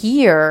don't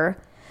hear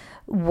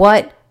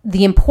what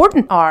the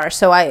important are.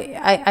 So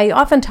I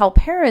often tell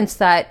parents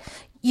that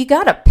you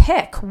got to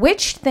pick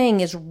which thing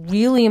is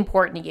really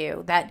important to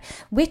you, that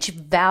which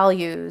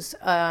values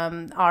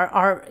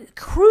are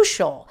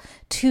crucial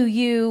to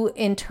you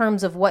in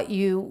terms of what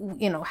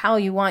how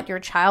you want your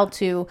child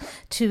to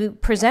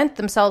present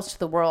themselves to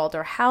the world,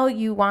 or how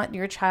you want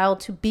your child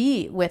to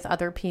be with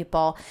other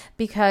people.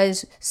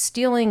 Because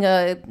stealing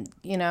a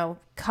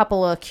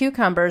couple of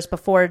cucumbers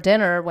before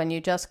dinner when you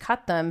just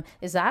cut them,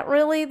 is that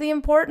really the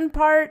important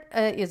part?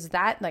 Is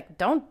that I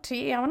don't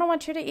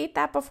want you to eat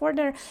that before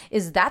dinner.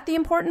 Is that the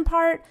important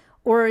part?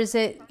 Or is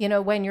it,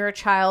 when your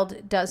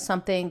child does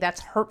something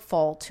that's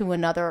hurtful to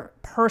another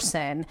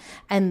person,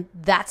 and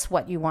that's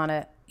what you want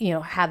to,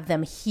 have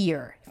them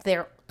hear? If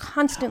they're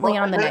constantly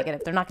on the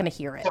negative, they're not going to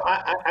hear it. So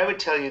I would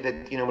tell you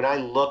that, when I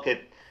look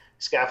at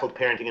scaffold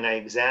parenting and I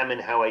examine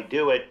how I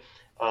do it,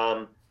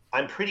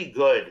 I'm pretty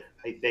good,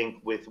 I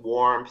think, with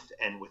warmth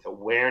and with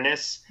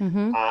awareness.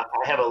 I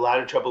have a lot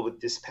of trouble with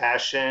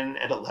dispassion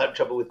and a lot of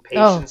trouble with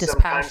patience. Oh,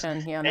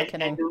 dispassion. Sometimes. Yeah, no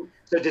kidding.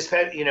 So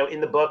in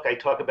the book, I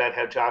talk about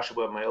how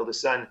Joshua, my oldest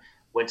son,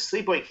 went to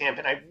sleepaway camp,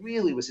 and I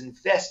really was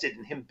invested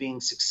in him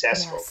being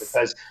successful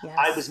because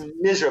I was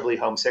miserably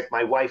homesick.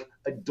 My wife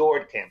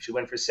adored camp. She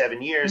went for 7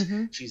 years.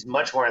 She's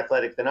much more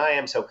athletic than I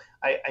am. So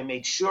I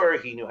made sure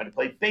he knew how to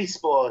play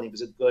baseball, and he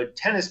was a good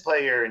tennis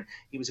player, and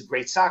he was a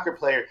great soccer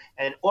player.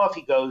 And off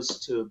he goes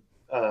to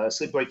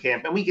sleepaway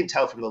camp, and we can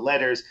tell from the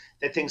letters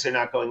that things are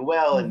not going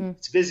well, and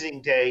it's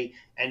visiting day,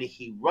 and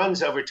he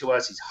runs over to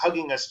us. He's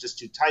hugging us just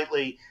too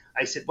tightly.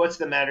 I said, "What's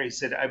the matter?" He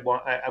said, I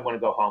want to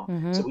go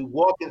home. So we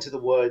walk into the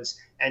woods,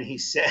 and he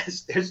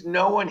says, "There's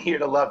no one here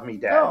to love me,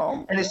 Dad."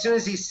 Oh. And as soon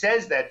as he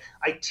says that,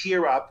 I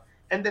tear up.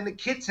 And then the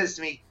kid says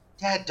to me,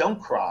 "Dad,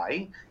 don't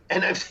cry."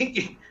 And I'm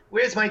thinking,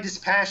 where's my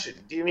dispassion?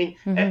 Do you mean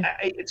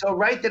it's all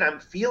right that I'm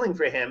feeling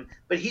for him,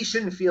 but he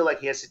shouldn't feel like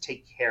he has to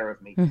take care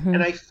of me.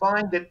 And I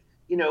find that,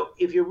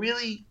 if you're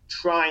really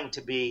trying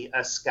to be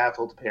a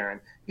scaffold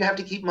parent, you have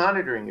to keep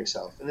monitoring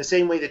yourself. In the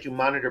same way that you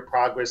monitor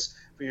progress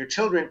for your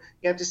children,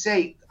 you have to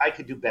say, I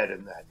could do better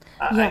than that.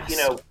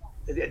 Yes.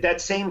 That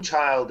same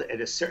child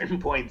at a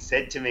certain point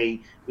said to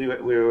me, we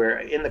were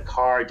in the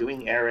car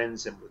doing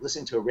errands and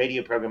listening to a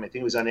radio program, I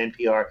think it was on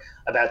NPR,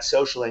 about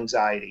social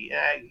anxiety.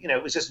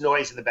 It was just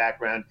noise in the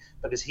background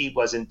because he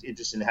wasn't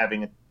interested in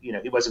having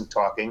he wasn't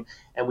talking.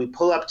 And we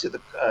pull up to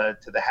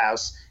the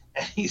house,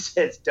 and he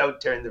says,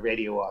 "Don't turn the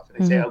radio off."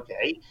 And I say,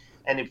 "Okay."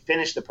 And he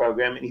finished the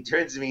program, and he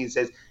turns to me and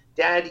says,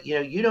 "Dad,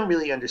 you don't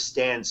really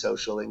understand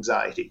social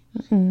anxiety.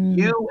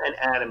 You and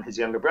Adam, his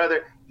younger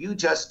brother, you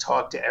just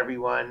talk to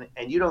everyone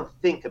and you don't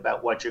think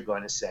about what you're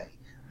going to say.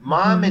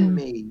 Mom and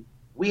me,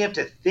 we have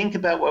to think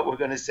about what we're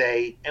going to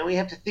say, and we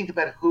have to think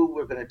about who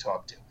we're going to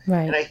talk to."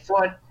 Right. And I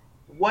thought,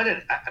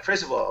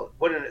 first of all,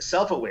 what a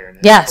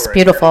self-awareness. Yes,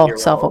 beautiful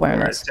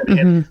self-awareness.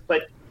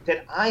 But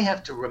that I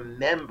have to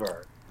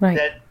remember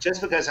that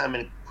just because I'm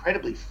an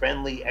incredibly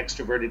friendly,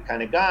 extroverted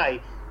kind of guy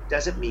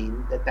doesn't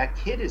mean that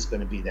kid is going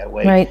to be that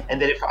way. Right. And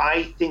that if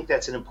I think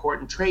that's an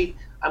important trait,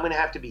 I'm going to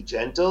have to be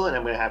gentle, and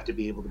I'm going to have to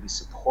be able to be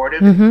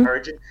supportive and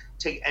encouraging,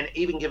 and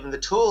even give them the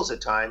tools at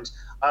times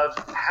of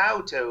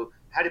how to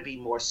be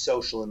more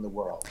social in the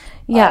world.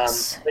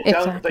 Yes, but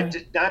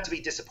not to be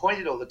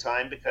disappointed all the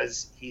time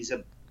because he's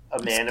a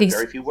man of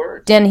very few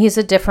words. And he's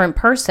a different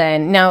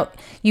person. Now,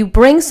 you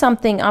bring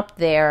something up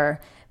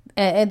there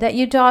that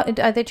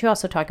you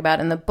also talk about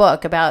in the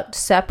book about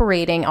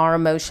separating our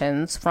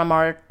emotions from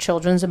our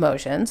children's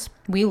emotions.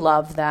 We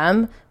love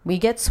them. We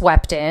get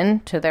swept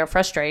in to their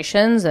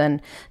frustrations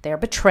and their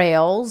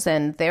betrayals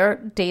and their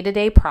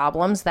day-to-day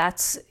problems.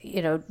 That's,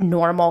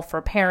 normal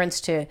for parents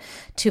to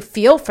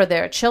feel for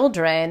their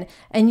children.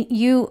 And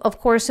you, of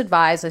course,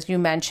 advise, as you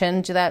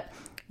mentioned, that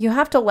you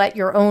have to let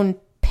your own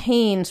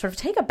pain sort of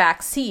take a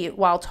back seat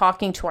while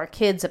talking to our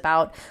kids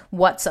about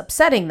what's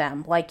upsetting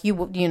them. Like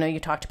you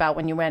talked about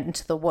when you went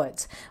into the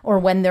woods or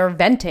when they're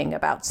venting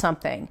about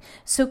something.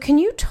 So can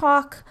you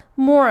talk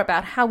more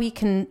about how we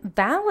can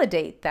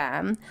validate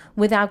them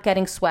without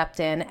getting swept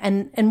in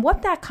and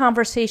what that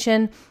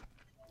conversation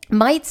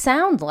might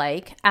sound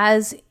like,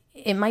 as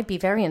it might be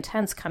very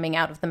intense coming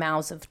out of the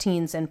mouths of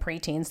teens and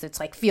preteens. It's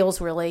like feels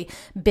really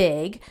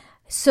big,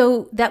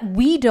 so that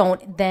we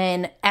don't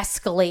then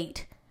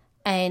escalate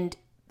and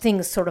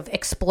things sort of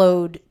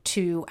explode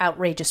to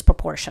outrageous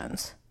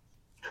proportions.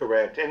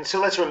 Correct. And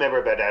so let's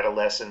remember about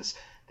adolescents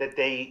that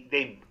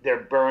they're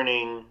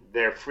burning,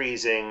 they're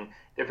freezing,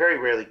 they're very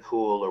rarely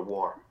cool or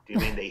warm. Do you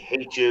mean they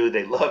hate you,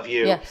 they love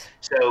you? Yes.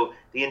 So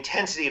the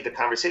intensity of the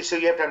conversation, so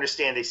you have to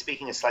understand they're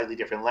speaking a slightly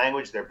different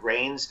language. Their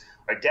brains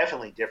are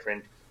definitely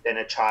different than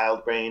a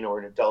child brain or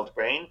an adult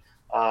brain.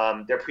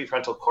 Their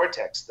prefrontal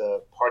cortex,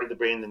 the part of the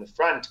brain in the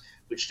front,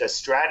 which does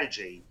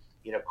strategy,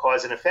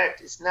 cause and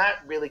effect, is not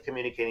really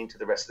communicating to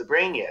the rest of the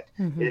brain yet.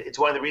 It's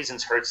one of the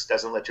reasons Hertz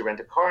doesn't let you rent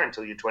a car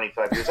until you're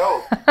 25 years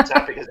old. It's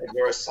not because there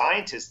are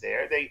neuroscientists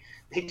there. They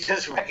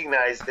just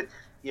recognize that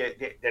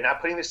they're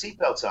not putting their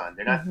seatbelts on.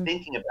 They're not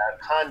thinking about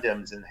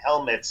condoms and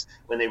helmets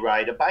when they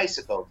ride a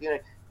bicycle.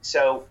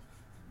 So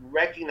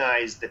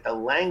recognize that the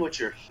language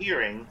you're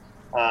hearing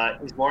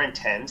is more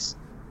intense.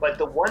 But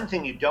the one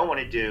thing you don't want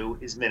to do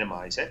is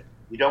minimize it.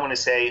 You don't want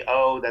to say,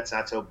 "Oh, that's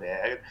not so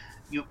bad."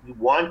 You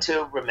want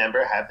to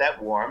remember, have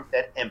that warmth,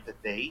 that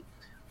empathy,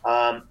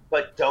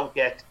 but don't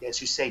get,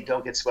 as you say,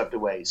 don't get swept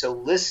away. So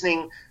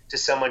listening to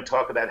someone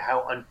talk about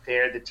how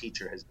unfair the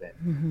teacher has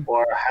been,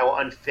 or how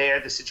unfair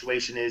the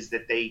situation is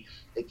that they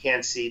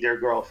can't see their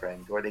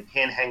girlfriend, or they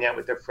can't hang out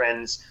with their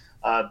friends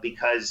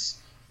because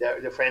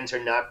their friends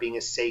are not being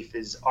as safe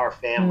as our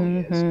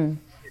family is.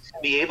 It's to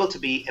be able to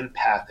be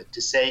empathic,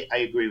 to say, "I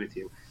agree with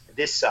you.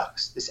 This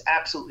sucks. This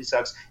absolutely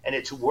sucks. And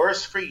it's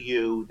worse for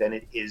you than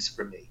it is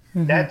for me."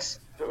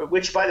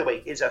 Which, by the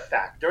way, is a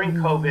fact. During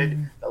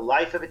COVID, the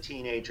life of a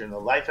teenager and the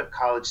life of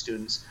college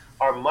students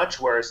are much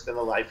worse than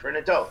the life for an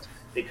adult,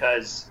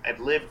 because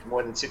I've lived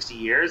more than 60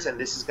 years, and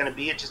this is going to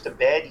be just a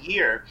bad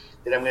year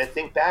that I'm going to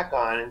think back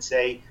on and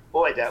say,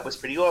 boy, that was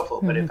pretty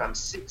awful. But if I'm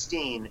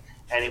 16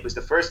 and it was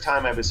the first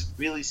time I was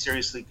really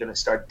seriously going to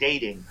start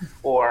dating,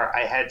 or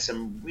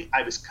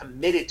I was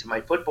committed to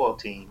my football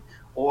team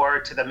or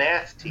to the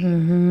math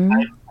team,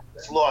 I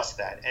just lost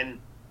that. And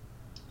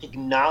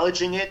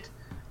acknowledging it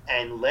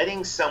and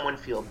letting someone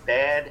feel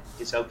bad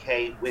is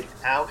okay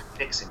without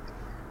fixing it,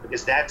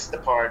 because that's the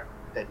part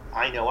that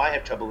I know I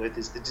have trouble with,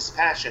 is the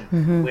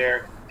dispassion,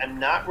 where I'm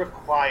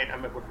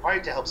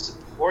required to help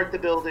support the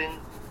building,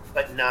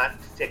 but not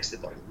fix the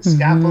building. The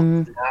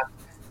scaffold does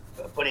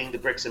not putting the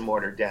bricks and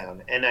mortar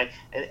down. And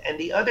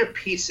the other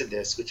piece of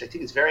this, which I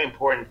think is very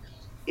important,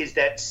 is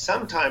that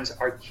sometimes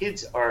our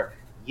kids are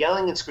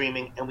yelling and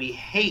screaming, and we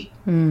hate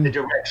the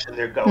direction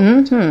they're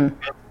going.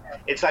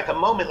 It's like a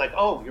moment like,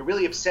 oh, you're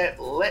really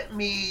upset. Let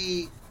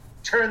me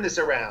turn this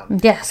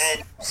around. Yes.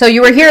 And so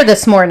you were here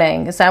this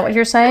morning. Is that what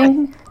you're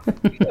saying?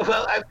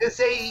 well, I was going to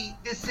say,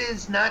 this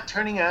is not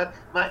turning out.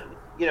 My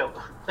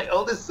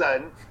oldest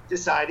son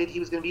decided he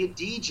was going to be a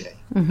DJ.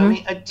 I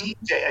mean, a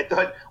DJ. I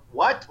thought,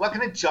 what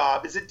kind of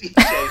job is a DJ?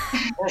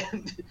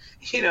 And,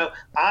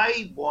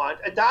 I want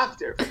a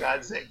doctor, for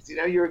God's sakes.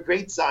 You're a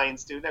great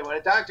science student. I want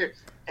a doctor.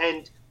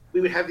 And we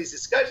would have these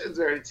discussions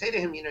where I would say to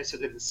him, so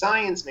good in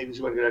science, maybe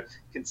you want to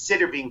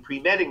consider being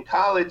pre-med in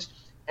college.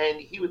 And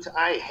he would say,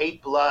 I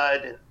hate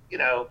blood. And,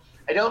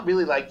 I don't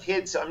really like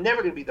kids, so I'm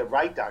never going to be the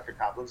right Dr.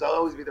 Coplans. I'll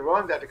always be the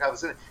wrong Dr.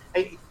 Coplans.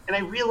 And I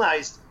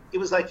realized it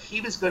was like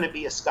he was going to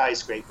be a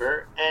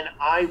skyscraper, and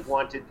I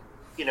wanted,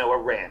 a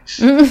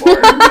ranch. Or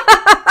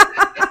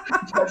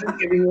wasn't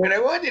giving me what I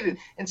wanted.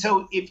 And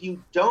so if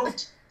you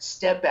don't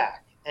step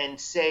back and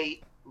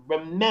say,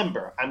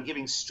 remember, I'm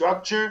giving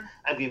structure,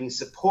 I'm giving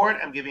support,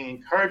 I'm giving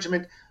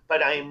encouragement,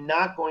 but I am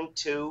not going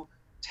to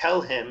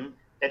tell him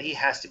that he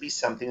has to be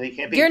something that he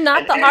can't be. You're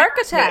not the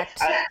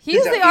architect.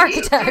 He's the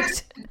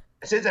architect.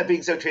 Since I'm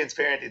being so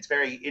transparent, it's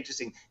very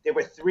interesting. There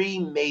were 3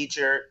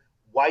 major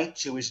white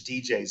Jewish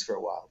DJs for a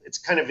while. It's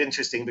kind of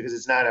interesting because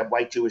it's not a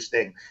white Jewish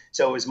thing.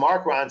 So it was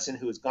Mark Ronson,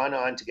 who has gone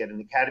on to get an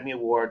Academy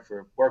Award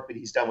for work that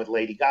he's done with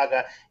Lady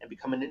Gaga and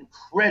become an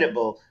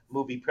incredible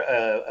movie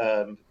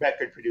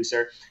record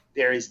producer.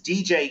 There is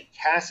DJ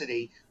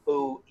Cassidy,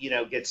 who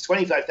gets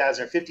 $25,000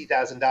 or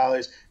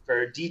 $50,000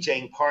 for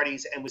DJing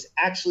parties, and was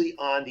actually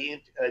on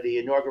the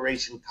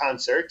inauguration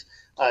concert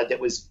that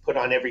was put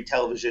on every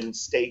television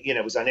state.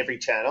 It was on every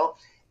channel.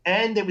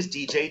 And there was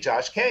DJ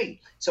Josh K.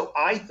 So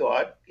I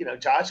thought,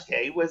 Josh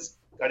K was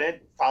going to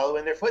follow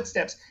in their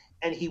footsteps.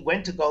 And he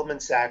went to Goldman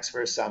Sachs for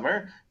a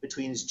summer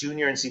between his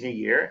junior and senior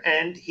year,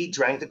 and he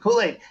drank the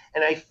Kool-Aid.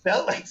 And I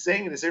felt like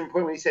saying at a certain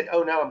point when he said,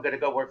 oh, no, I'm going to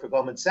go work for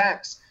Goldman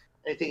Sachs.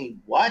 And I'm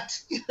thinking, what?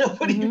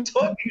 What are you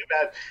talking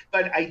about?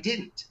 But I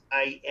didn't.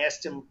 I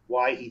asked him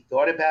why he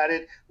thought about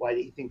it, why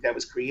did he think that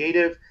was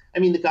creative. I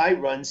mean, the guy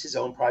runs his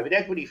own private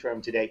equity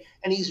firm today,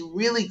 and he's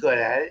really good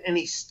at it, and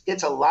he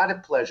gets a lot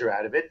of pleasure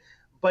out of it.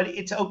 But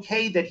it's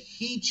okay that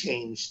he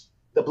changed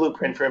the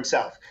blueprint for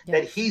himself,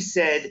 that he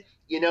said,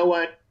 you know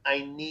what,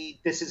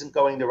 this isn't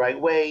going the right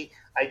way.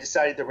 I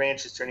decided the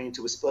ranch is turning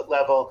into a split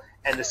level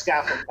and the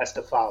scaffold has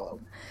to follow.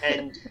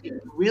 And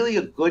really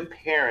a good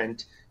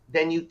parent,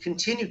 then you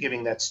continue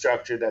giving that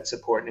structure, that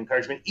support and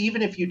encouragement,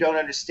 even if you don't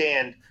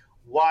understand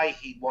why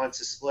he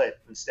wants a split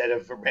instead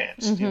of a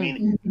ranch. I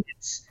mean,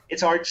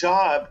 it's our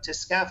job to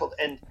scaffold.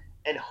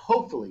 And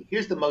hopefully,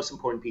 here's the most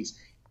important piece,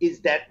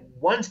 is that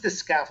once the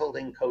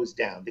scaffolding goes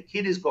down, the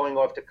kid is going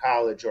off to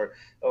college or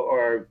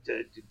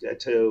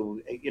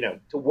to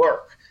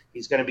work.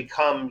 He's going to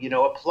become,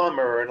 a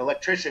plumber or an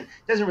electrician.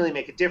 It doesn't really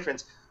make a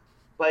difference.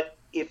 But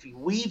if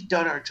we've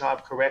done our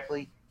job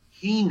correctly,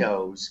 he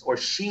knows or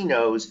she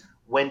knows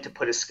when to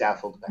put a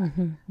scaffold back.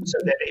 So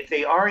that if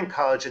they are in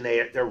college and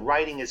their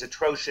writing is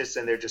atrocious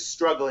and they're just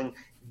struggling,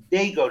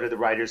 they go to the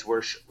writer's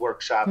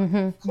workshop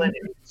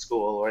clinic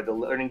school or the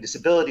learning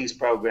disabilities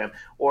program,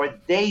 or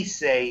they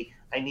say,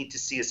 I need to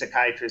see a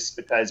psychiatrist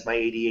because my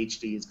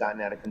ADHD has gotten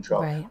out of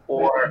control,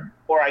 or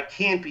I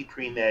can't be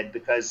pre-med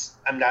because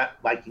I'm not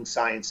liking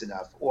science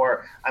enough,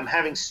 or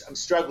I'm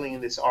struggling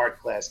in this art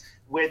class,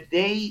 where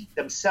they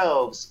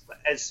themselves,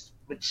 as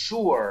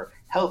mature,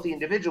 healthy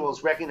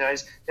individuals,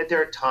 recognize that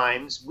there are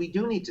times we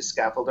do need to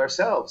scaffold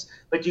ourselves,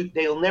 but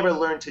they'll never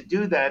learn to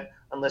do that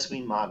unless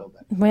we model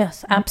that.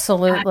 Yes,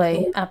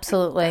 absolutely.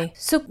 Absolutely.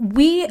 So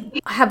we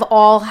have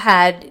all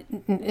had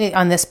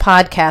on this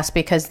podcast,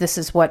 because this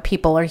is what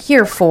people are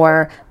here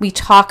for, we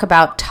talk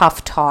about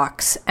tough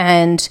talks.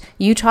 And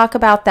you talk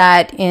about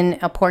that in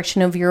a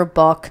portion of your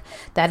book,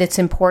 that it's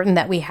important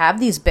that we have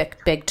these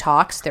big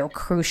talks. They're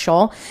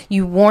crucial.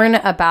 You warn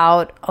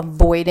about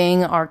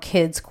avoiding our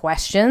kids'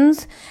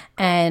 questions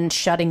and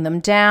shutting them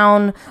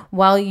down.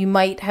 While you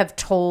might have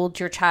told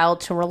your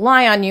child to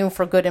rely on you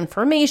for good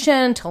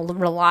information, to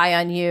rely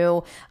on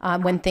you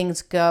when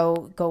things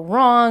go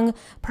wrong,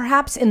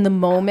 perhaps in the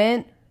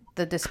moment,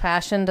 the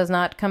dispassion does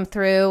not come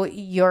through.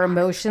 Your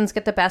emotions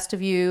get the best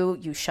of you.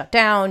 You shut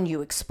down,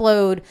 you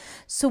explode.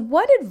 So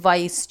what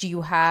advice do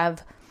you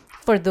have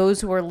for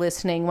those who are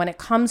listening when it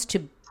comes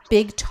to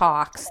big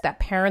talks that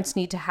parents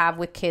need to have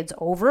with kids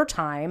over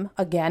time,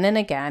 again and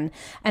again,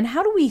 and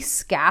how do we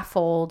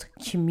scaffold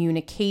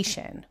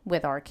communication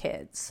with our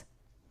kids?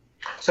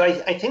 So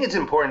I think it's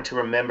important to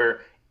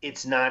remember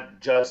it's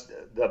not just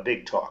the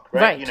big talk,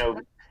 right?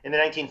 In the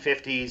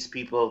 1950s,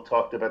 people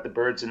talked about the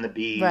birds and the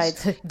bees.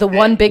 Right, the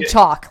one big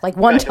talk, like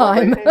one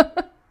time.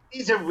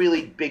 These are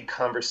really big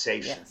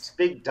conversations,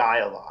 big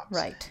dialogues.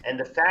 Right. And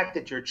the fact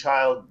that your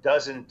child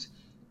doesn't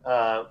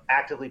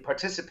actively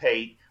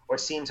participate or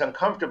seems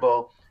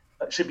uncomfortable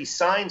should be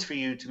signs for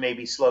you to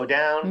maybe slow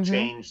down,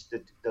 change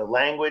the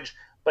language,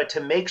 but to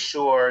make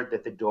sure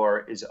that the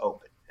door is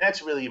open.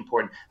 That's really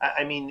important.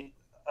 I mean,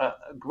 a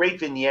great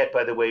vignette,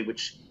 by the way,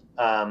 which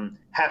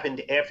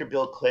happened after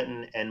Bill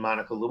Clinton and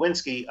Monica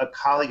Lewinsky. A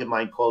colleague of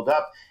mine called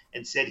up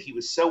and said he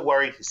was so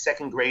worried his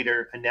second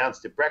grader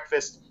announced at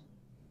breakfast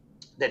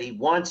that he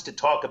wants to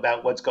talk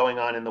about what's going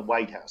on in the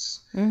White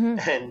House.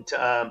 And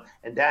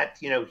that,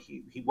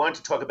 he wanted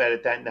to talk about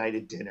it that night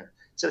at dinner.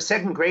 So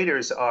second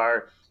graders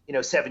are,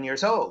 7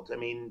 years old. I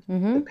mean,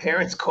 the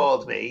parents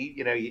called me,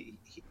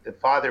 the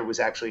father was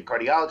actually a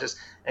cardiologist,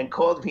 and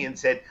called me and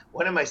said,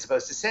 what am I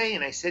supposed to say?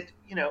 And I said,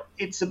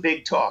 it's a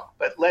big talk,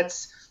 but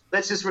let's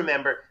just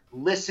remember,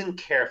 listen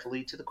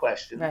carefully to the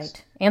questions.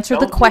 Right. Answer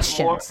the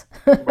questions.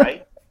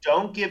 Right.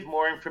 Don't give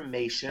more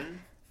information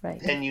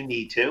than you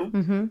need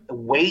to.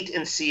 Wait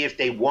and see if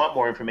they want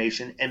more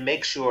information, and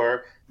make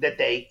sure that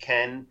they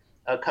can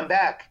come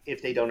back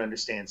if they don't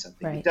understand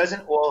something. It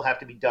doesn't all have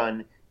to be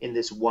done in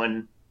this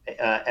one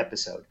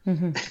episode.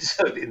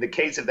 So in the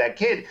case of that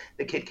kid,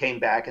 the kid came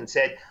back and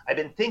said, I've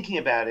been thinking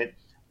about it.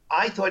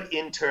 I thought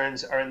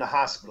interns are in the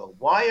hospital.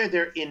 Why are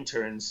there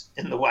interns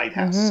in the White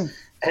House?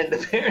 And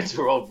the parents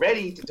were all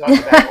ready to talk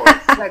about all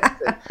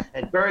insects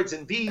and birds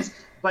and bees.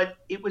 But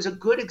it was a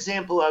good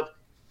example of,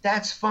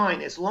 that's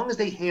fine, as long as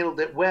they handled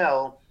it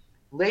well.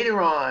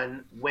 Later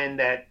on, when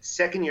the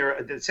second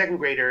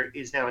grader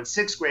is now in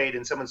sixth grade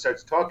and someone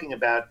starts talking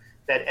about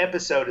that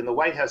episode in the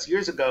White House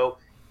years ago,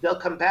 they'll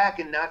come back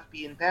and not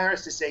be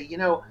embarrassed to say,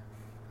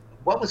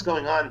 what was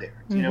going on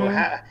there?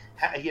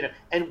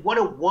 And what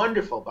a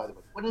wonderful, by the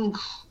way, what an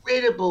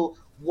incredible,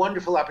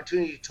 wonderful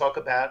opportunity to talk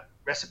about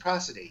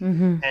reciprocity.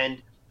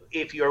 And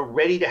if you're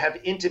ready to have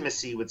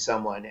intimacy with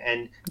someone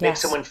and make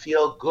someone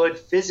feel good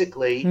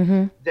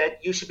physically,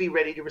 that you should be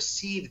ready to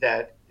receive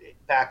that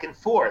back and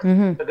forth.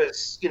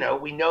 Because,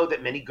 we know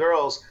that many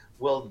girls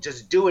will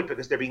just do it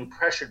because they're being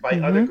pressured by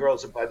other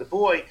girls or by the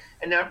boy,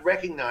 and not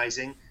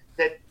recognizing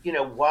that,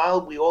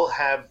 while we all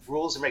have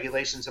rules and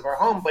regulations of our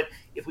home, but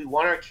if we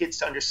want our kids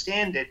to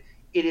understand it,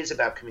 it is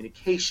about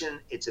communication.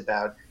 It's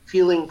about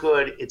feeling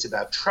good. It's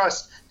about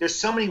trust. There's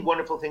so many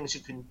wonderful things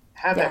you can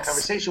have that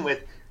conversation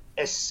with,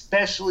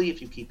 especially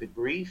if you keep it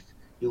brief,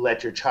 you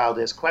let your child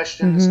ask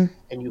questions,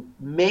 and you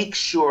make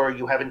sure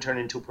you haven't turned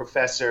into a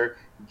professor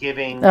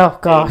giving a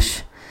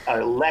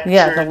lecture.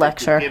 Yeah, the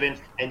lecture. Given,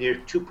 and you're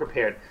too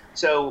prepared.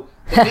 So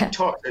the big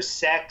talks are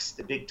sex.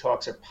 The big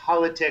talks are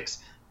politics.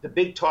 The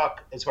big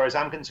talk, as far as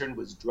I'm concerned,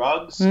 was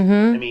drugs. I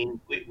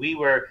mean, we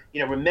were,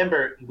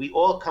 remember, we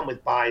all come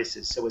with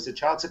biases. So as a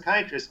child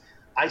psychiatrist,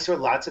 I saw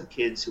lots of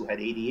kids who had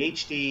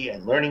ADHD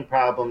and learning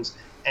problems,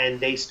 and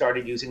they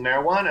started using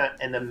marijuana,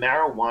 and the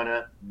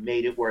marijuana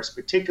made it worse,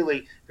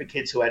 particularly for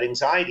kids who had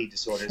anxiety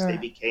disorders.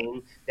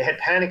 They had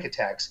panic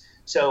attacks.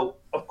 So,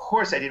 of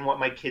course, I didn't want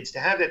my kids to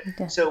have that.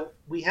 Okay. So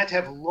we had to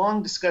have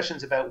long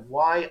discussions about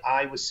why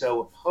I was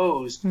so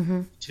opposed to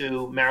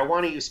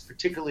marijuana use,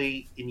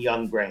 particularly in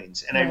young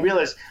brains. And I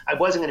realized I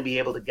wasn't going to be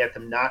able to get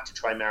them not to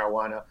try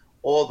marijuana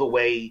all the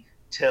way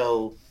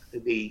till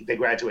they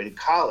graduated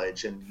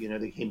college and,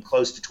 they came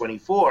close to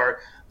 24.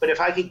 But if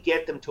I could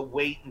get them to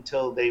wait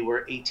until they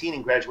were 18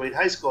 and graduate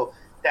high school,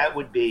 that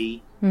would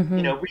be,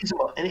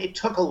 reasonable. And it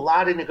took a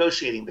lot of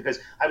negotiating because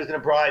I was going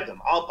to bribe them.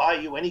 I'll buy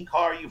you any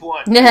car you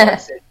want. I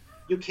said,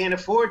 you can't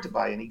afford to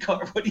buy any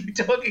car. What are you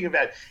talking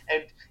about?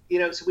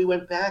 And, so we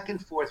went back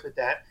and forth with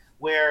that,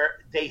 where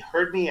they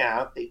heard me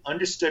out. They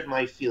understood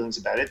my feelings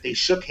about it. They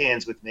shook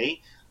hands with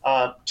me.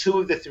 2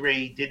 of the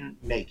 3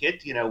 didn't make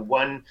it.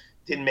 One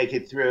didn't make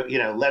it through,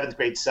 11th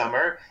grade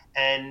summer,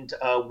 and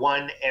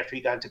one after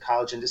he got into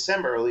college in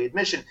December, early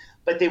admission.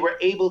 But they were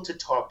able to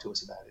talk to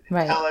us about it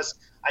and tell us,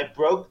 I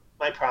broke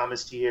my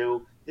promise to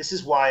you. This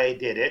is why I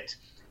did it.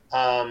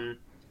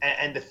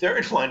 And the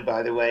third one,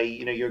 by the way,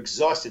 you're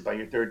exhausted by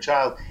your third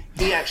child.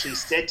 He actually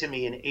said to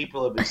me in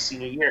April of his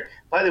senior year,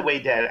 by the way,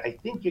 Dad, I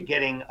think you're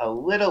getting a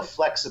little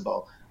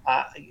flexible.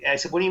 I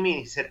said, what do you mean?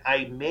 He said,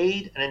 I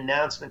made an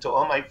announcement to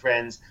all my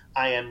friends.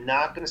 I am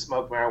not going to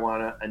smoke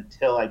marijuana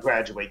until I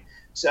graduate.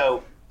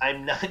 So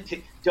I'm not,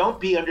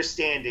 don't be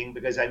understanding,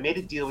 because I made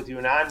a deal with you,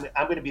 and I'm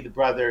going to be the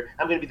brother,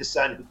 I'm going to be the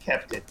son who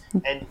kept it.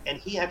 And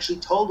he actually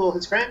told all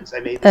his friends I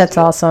made this That's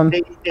deal. Awesome.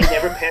 They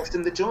never passed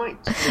him the joint.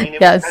 I mean,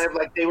 it was kind of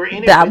like they were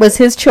in it. That was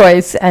his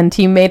choice, and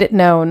he made it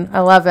known.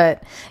 I love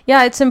it.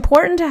 Yeah, it's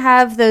important to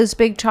have those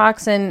big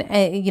talks and,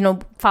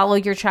 follow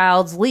your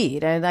child's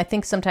lead. And I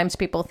think sometimes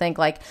people think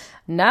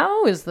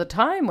now is the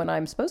time when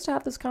I'm supposed to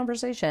have this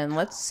conversation.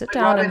 Let's sit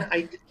down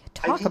and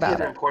talk about it.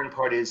 The other important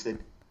part is that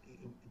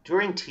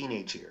during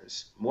teenage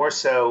years, more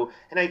so,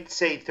 and I'd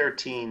say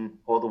 13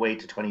 all the way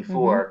to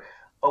 24,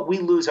 we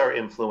lose our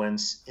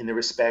influence in the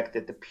respect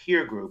that the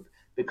peer group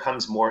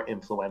becomes more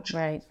influential.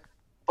 Right.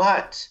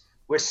 But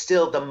we're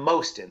still the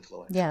most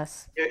influential.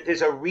 Yes.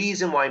 There's a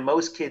reason why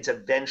most kids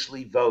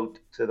eventually vote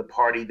to the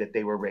party that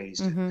they were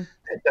raised in.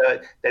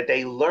 That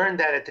they learned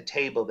that at the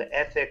table, the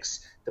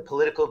ethics, the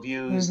political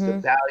views, the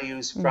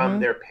values from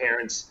their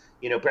parents'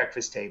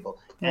 breakfast table.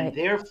 And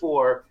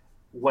therefore,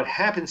 what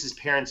happens is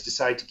parents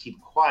decide to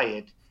keep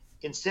quiet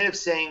instead of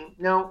saying,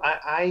 no,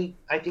 I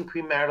think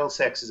premarital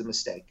sex is a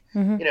mistake.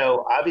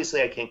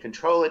 Obviously I can't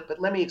control it, but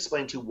let me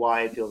explain to you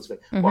why I feel this way.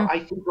 Or I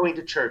think going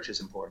to church is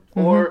important.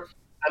 Or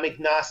I'm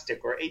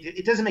agnostic, or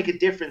it doesn't make a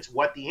difference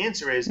what the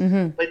answer is,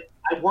 but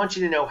I want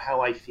you to know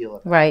how I feel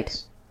about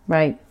it.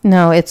 Right.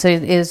 No, it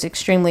is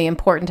extremely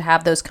important to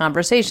have those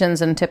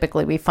conversations. And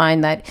typically we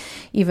find that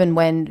even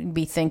when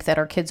we think that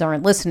our kids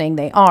aren't listening,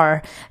 they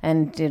are.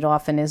 And it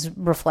often is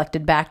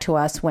reflected back to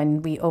us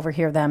when we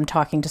overhear them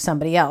talking to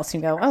somebody else.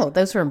 You go, oh,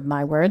 those are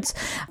my words.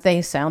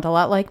 They sound a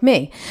lot like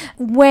me.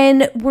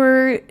 When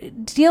we're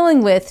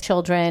dealing with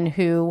children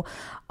who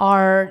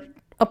are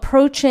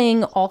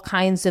approaching all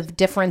kinds of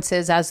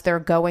differences as they're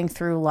going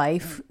through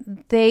life,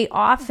 they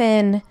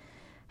often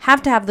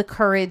have to have the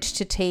courage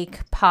to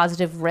take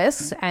positive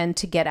risks and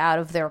to get out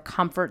of their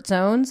comfort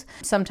zones.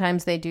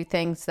 Sometimes they do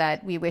things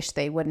that we wish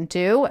they wouldn't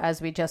do, as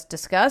we just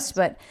discussed.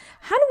 But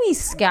how do we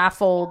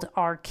scaffold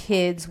our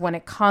kids when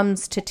it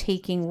comes to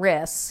taking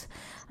risks,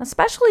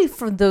 especially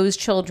for those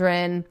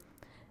children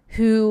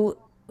who,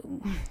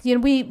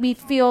 we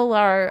feel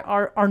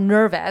are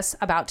nervous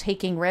about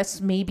taking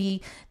risks.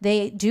 Maybe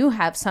they do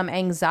have some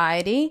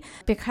anxiety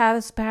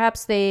because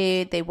perhaps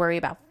they worry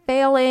about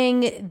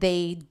failing.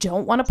 They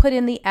don't want to put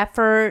in the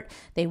effort.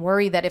 They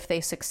worry that if they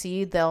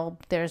succeed,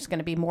 there's going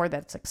to be more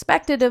that's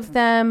expected of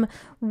them.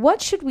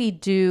 What should we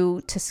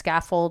do to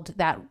scaffold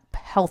that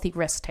healthy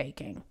risk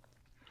taking?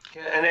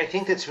 Yeah, and I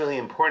think that's really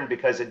important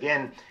because,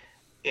 again,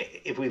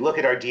 if we look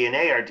at our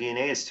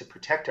DNA is to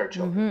protect our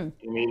children.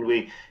 I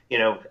mean,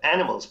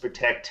 animals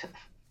protect,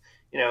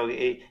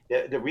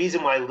 the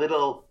reason why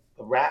little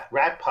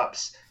rat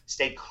pups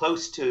stay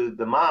close to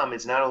the mom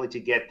is not only to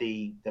get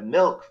the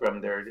milk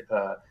from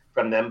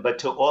them, but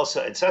to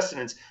also, and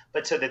sustenance,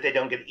 but so that they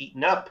don't get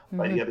eaten up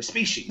by the other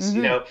species,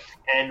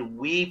 and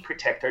we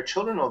protect our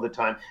children all the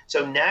time.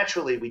 So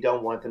naturally, we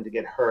don't want them to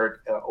get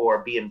hurt or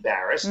be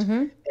embarrassed.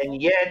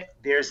 And yet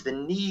there's the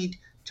need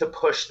to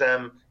push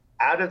them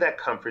out of that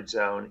comfort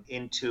zone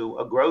into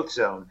a growth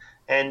zone.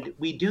 And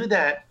we do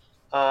that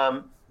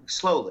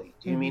slowly.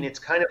 Do you mean it's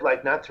kind of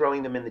like not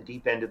throwing them in the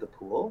deep end of the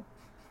pool,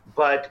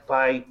 but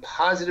by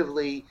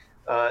positively,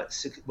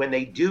 when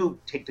they do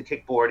take the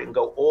kickboard and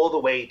go all the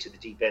way to the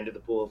deep end of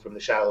the pool from the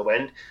shallow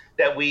end,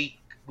 that we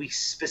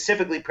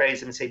specifically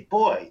praise them and say,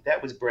 boy,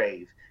 that was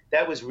brave.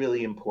 That was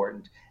really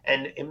important.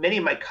 And many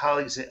of my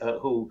colleagues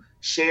who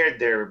shared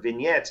their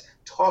vignettes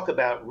talk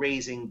about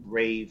raising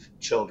brave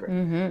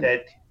children,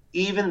 that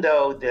even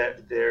though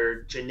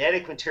their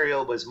genetic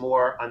material was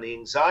more on the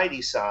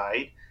anxiety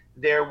side,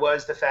 there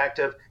was the fact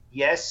of,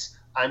 yes,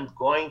 I'm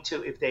going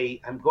to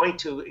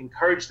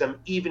encourage them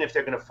even if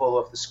they're going to fall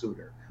off the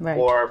scooter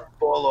or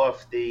fall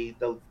off the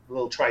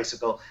little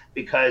tricycle,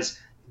 because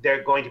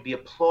they're going to be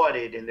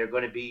applauded and they're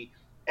going to be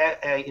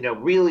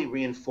really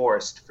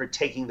reinforced for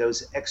taking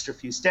those extra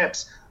few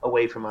steps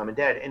away from mom and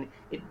dad. And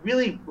it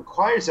really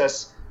requires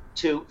us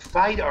to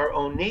fight our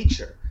own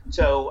nature.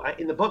 So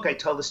in the book, I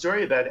tell the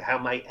story about how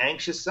my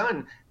anxious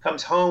son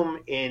comes home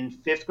in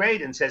 5th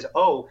grade and says,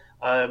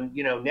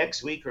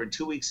 next week or in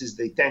 2 weeks is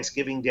the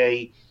Thanksgiving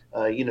Day,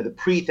 the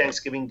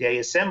pre-Thanksgiving Day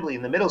assembly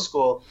in the middle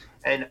school.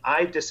 And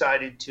I've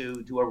decided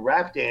to do a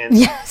rap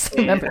dance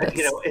in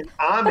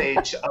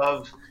homage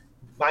of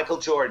Michael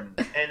Jordan.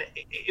 And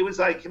it was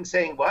like him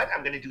saying, what?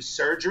 I'm going to do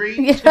surgery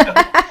in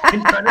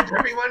front of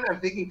everyone? I'm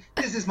thinking,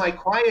 this is my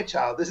quiet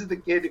child. This is the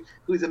kid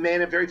who's a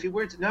man of very few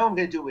words. No, I'm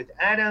going to do it with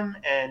Adam.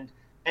 And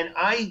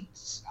I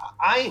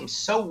am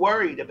so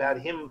worried about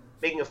him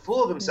making a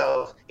fool of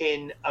himself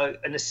in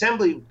an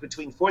assembly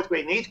between 4th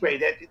grade and 8th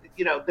grade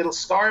that, that'll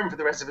scar him for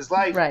the rest of his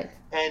life. Right.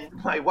 And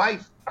my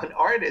wife, an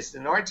artist,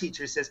 an art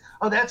teacher, says,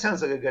 oh, that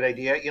sounds like a good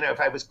idea.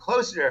 If I was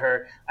closer to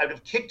her, I would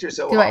have kicked her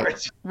so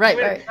hard.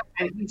 Right.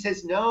 And he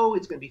says, no,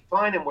 it's going to be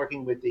fine. I'm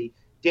working with the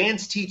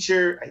dance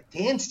teacher. I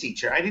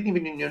didn't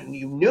even know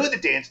you knew the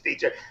dance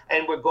teacher.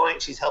 And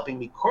she's helping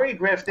me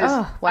choreograph this.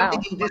 Oh, wow. I'm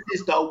thinking this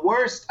is the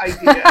worst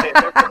idea I've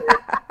ever heard.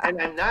 And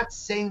I'm not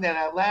saying that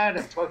out loud.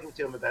 I'm talking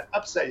to him about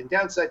upside and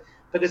downside,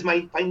 because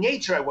by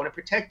nature, I want to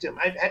protect him.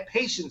 I've had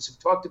patients who've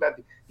talked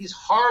about these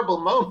horrible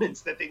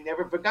moments that they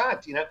never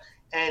forgot,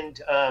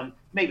 And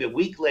maybe a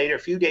week later, a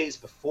few days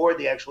before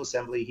the actual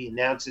assembly, he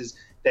announces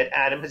that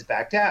Adam has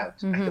backed out.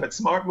 I thought,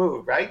 smart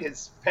move, right?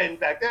 His friend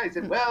backed out. He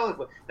said,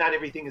 well, not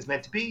everything is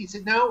meant to be. He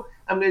said, no,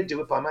 I'm going to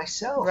do it by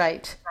myself.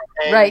 Right.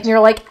 And you're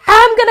like,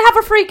 I'm going to have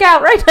a freak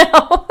out right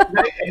now.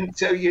 Right. And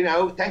so,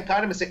 thank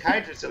God I'm a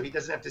psychiatrist, so he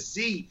doesn't have to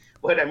see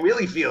what I'm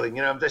really feeling.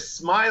 I'm just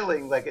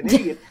smiling like an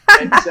idiot.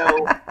 And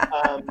so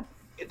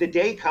the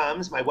day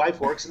comes, my wife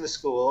works in the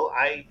school.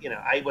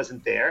 I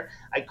wasn't there.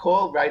 I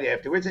called right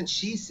afterwards, and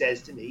she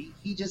says to me,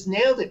 he just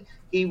nailed it.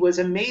 He was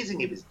amazing.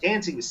 He was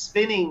dancing, he was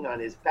spinning on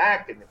his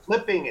back and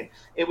flipping, and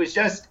it was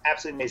just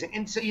absolutely amazing.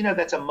 And so,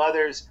 that's a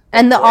mother's.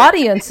 And the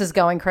audience is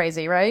going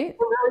crazy, right?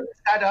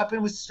 He got up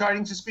and was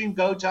starting to scream,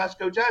 "Go, Josh,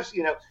 go, Josh!"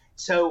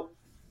 So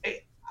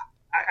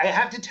I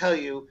have to tell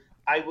you,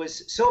 I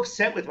was so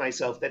upset with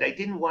myself that I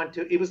didn't want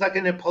to. It was like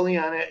a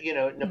Napoleon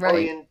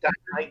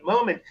Dynamite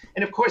moment.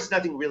 And of course,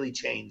 nothing really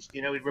changed.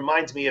 It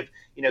reminds me of,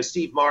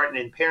 Steve Martin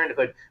in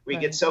Parenthood, where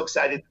he gets so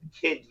excited, the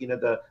kid,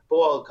 the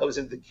ball goes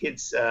into the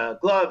kid's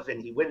glove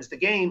and he wins the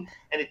game.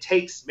 And it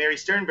takes Mary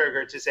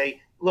Sternberger to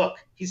say, look,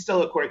 he's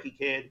still a quirky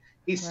kid.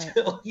 He's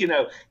still,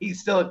 he's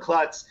still a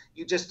klutz.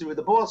 You just threw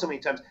the ball so many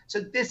times. So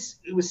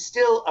it was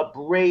still a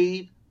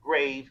brave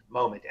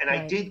moment. And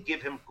I did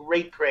give him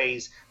great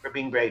praise for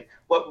being brave.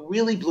 What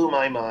really blew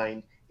my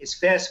mind is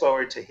fast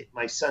forward to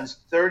my son's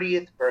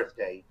 30th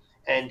birthday,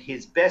 and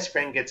his best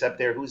friend gets up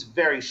there who's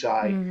very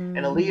shy. And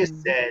Elias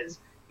says,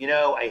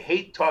 I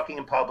hate talking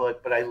in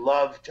public, but I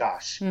love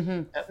Josh.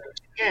 Which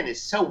again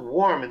is so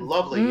warm and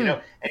lovely,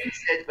 And he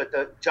said,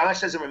 but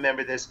Josh doesn't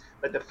remember this,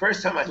 but the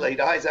first time I laid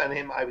eyes on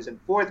him, I was in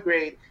 4th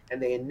grade,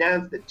 and they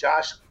announced that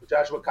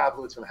Joshua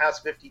Koplowitz from House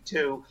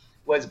 52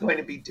 was going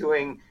to be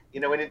doing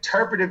an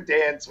interpretive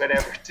dance,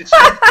 whatever.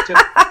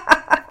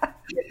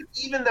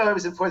 Even though I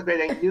was in 4th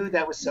grade, I knew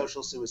that was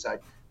social suicide.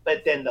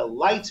 But then the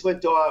lights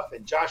went off,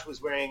 and Josh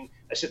was wearing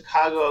a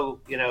Chicago,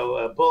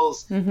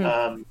 Bulls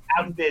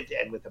outfit,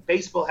 and with a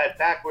baseball hat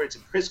backwards,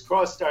 and Chris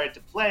Cross started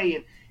to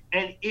play,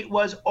 and it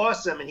was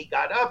awesome. And he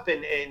got up,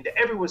 and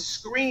everyone was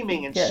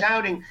screaming and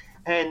shouting.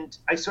 And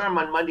I saw him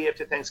on Monday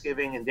after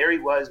Thanksgiving, and there he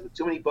was with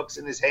too many books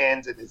in his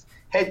hands and his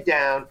head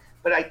down.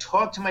 But I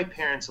talked to my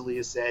parents,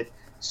 Elias said,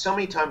 so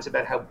many times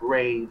about how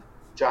brave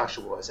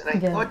Joshua was. And I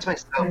thought to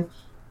myself,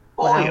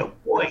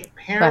 boy,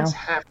 parents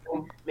have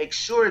to make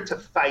sure to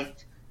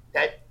fight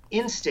that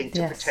instinct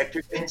to protect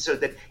your kids, so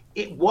that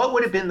what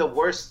would have been the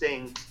worst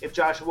thing if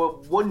Joshua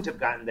wouldn't have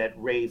gotten that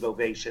rave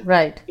ovation?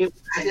 Right. It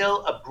was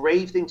still a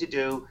brave thing to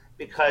do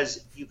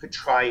because you could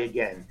try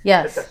again.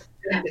 Yes. But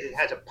the fact that it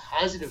has a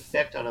positive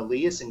effect on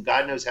Elias and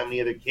God knows how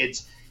many other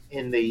kids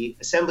in the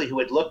assembly who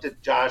had looked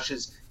at Josh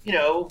as,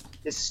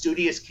 this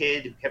studious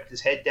kid who kept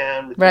his head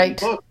down with the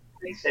book,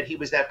 that he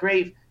was that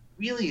brave,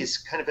 really is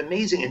kind of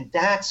amazing. And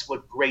that's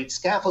what great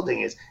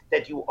scaffolding is,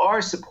 that you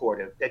are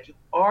supportive, that you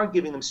are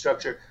giving them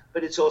structure,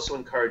 but it's also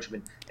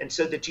encouragement. And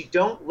so that you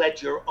don't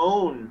let your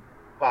own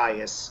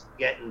bias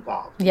get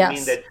involved. Yes. I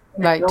mean that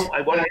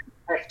I want to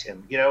protect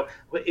him.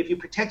 If you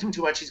protect him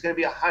too much, he's going to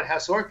be a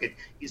hothouse orchid.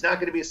 He's not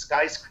going to be a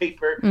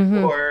skyscraper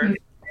or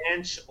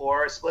bench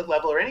or a split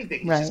level or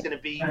anything. He's just going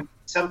to be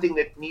something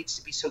that needs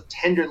to be so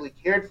tenderly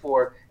cared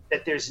for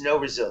that there's no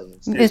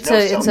resilience.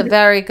 It's a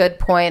very good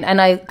point.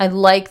 And I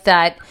like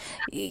that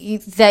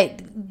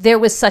there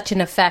was such an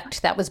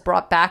effect that was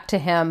brought back to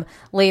him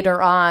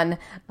later on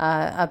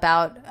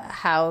about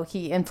how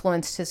he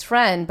influenced his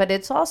friend. But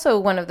it's also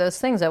one of those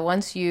things that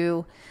once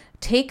you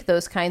take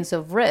those kinds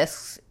of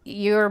risks,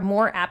 you're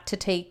more apt to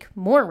take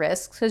more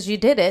risks because you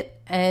did it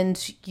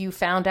and you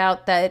found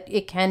out that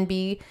it can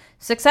be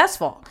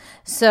successful.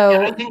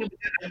 So I think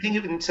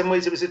in some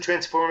ways it was a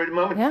transformative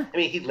moment. Yeah. I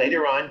mean, he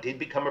later on did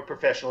become a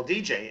professional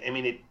DJ. I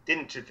mean, it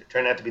didn't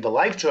turn out to be the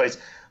life choice,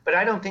 but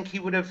I don't think he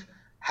would have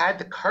had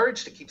the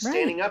courage to keep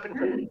standing up in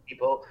front of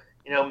people,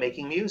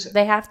 making music.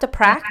 They have to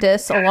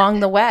practice along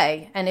the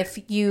way. And if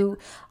you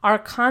are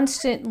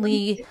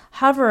constantly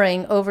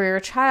hovering over your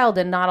child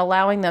and not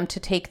allowing them to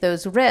take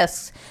those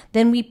risks,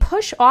 then we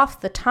push off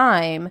the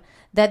time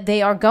that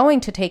they are going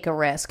to take a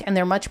risk, and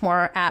they're much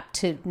more apt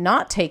to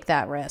not take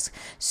that risk.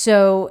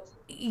 So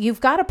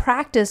you've got to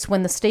practice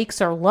when the stakes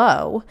are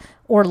low,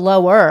 or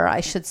lower, I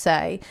should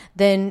say,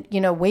 than,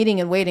 waiting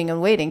and waiting and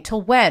waiting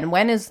till when?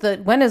 When is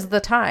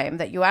the time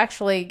that you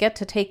actually get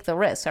to take the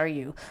risk? Are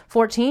you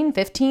 14,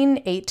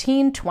 15,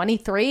 18,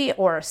 23,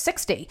 or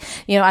 60?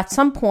 At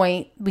some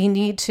point we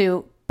need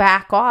to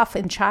back off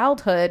in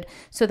childhood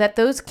so that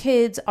those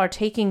kids are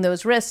taking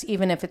those risks,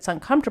 even if it's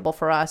uncomfortable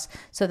for us,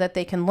 so that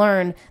they can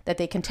learn that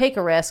they can take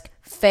a risk,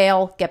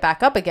 fail, get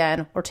back up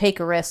again, or take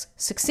a risk,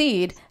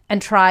 succeed,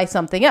 and try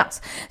something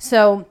else.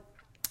 So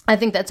I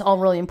think that's all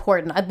really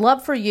important. I'd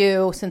love for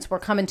you, since we're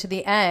coming to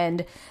the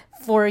end,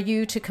 for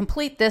you to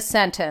complete this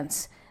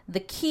sentence.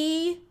 The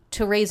key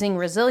to raising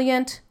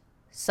resilient,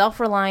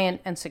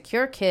 self-reliant, and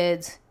secure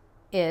kids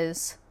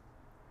is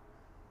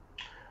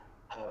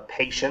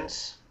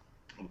patience,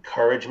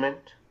 encouragement,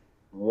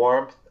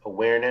 warmth,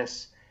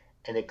 awareness,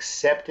 and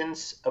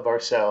acceptance of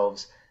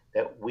ourselves,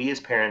 that we as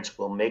parents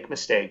will make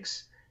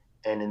mistakes,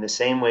 and in the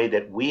same way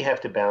that we have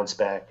to bounce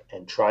back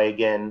and try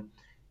again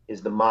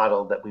is the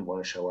model that we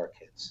want to show our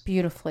kids.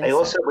 Beautifully. I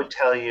also would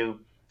tell you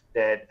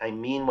that I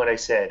mean what I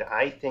said.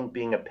 I think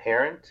being a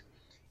parent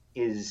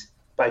is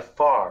by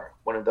far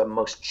one of the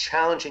most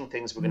challenging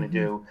things we're going to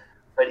do,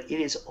 but it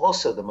is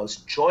also the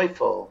most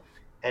joyful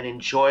and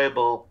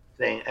enjoyable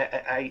thing.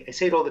 I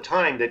say it all the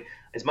time that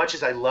as much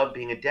as I love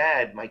being a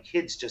dad, my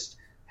kids just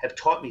have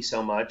taught me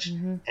so much,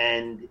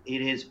 and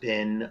it has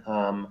been,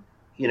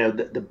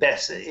 the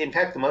best. In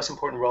fact, the most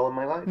important role in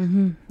my life.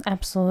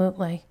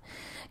 Absolutely.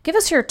 Give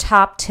us your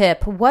top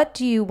tip. What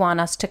do you want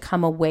us to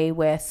come away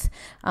with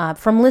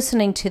from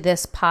listening to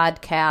this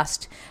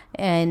podcast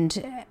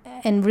and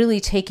really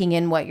taking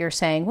in what you're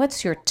saying?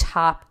 What's your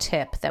top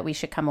tip that we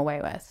should come away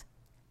with?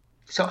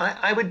 So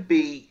I would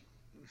be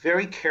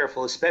very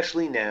careful,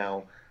 especially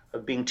now,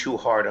 of being too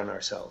hard on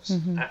ourselves.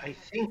 I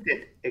think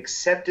that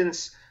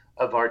acceptance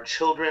of our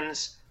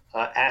children's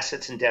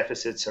assets and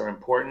deficits are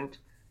important,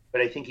 but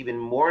I think even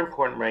more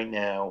important right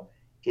now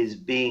is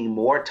being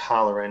more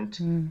tolerant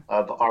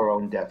of our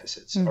own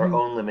deficits, our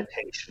own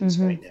limitations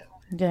right now.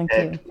 Thank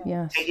you.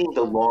 Yes. Taking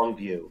the long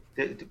view.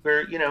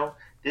 Where,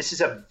 this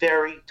is a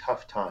very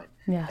tough time.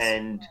 Yes.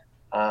 And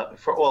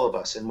for all of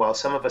us. And while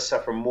some of us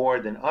suffer more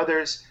than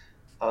others,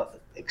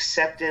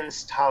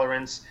 acceptance,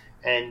 tolerance,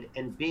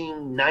 and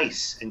being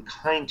nice and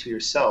kind to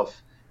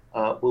yourself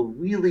will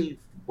really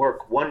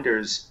work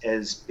wonders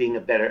as being a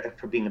better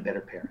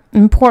parent.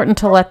 Important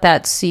to let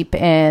that seep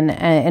in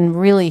and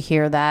really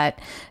hear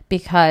that,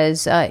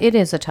 because it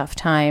is a tough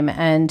time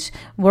and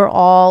we're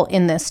all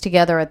in this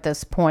together at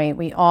this point.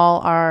 We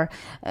all are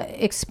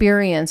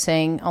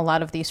experiencing a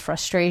lot of these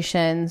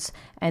frustrations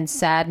and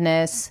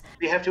sadness.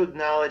 We have to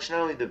acknowledge not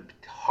only the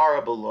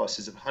horrible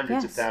losses of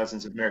hundreds of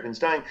thousands of Americans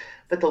dying,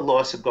 but the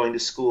loss of going to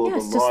school, the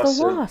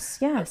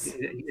loss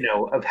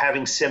of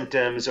having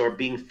symptoms or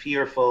being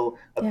fearful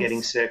of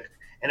getting sick.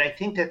 And I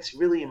think that's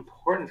really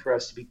important for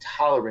us to be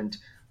tolerant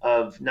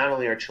of not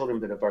only our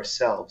children, but of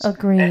ourselves.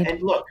 Agreed.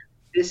 And look,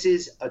 this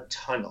is a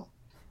tunnel.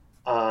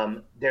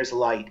 There's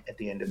light at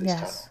the end of this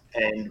tunnel.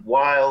 And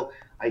while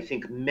I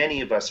think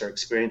many of us are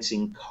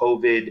experiencing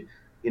COVID,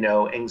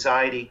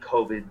 anxiety,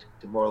 COVID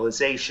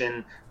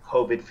demoralization,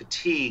 COVID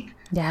fatigue,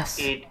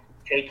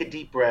 take a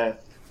deep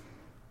breath,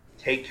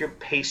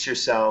 pace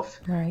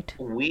yourself. Right.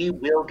 We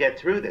will get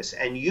through this,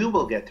 and you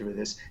will get through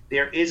this.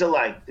 There is a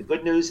light. The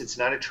good news, it's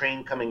not a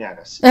train coming at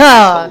us.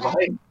 Oh,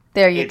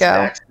 there you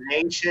go.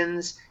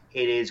 Vaccinations.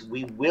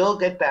 We will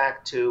get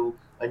back to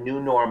a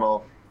new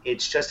normal.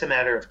 It's just a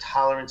matter of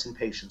tolerance and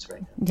patience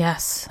right now.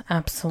 Yes,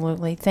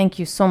 absolutely. Thank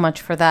you so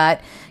much for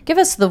that. Give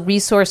us the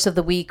resource of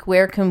the week.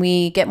 Where can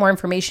we get more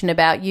information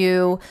about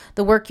you,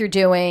 the work you're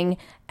doing,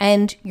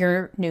 and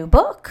your new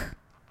book?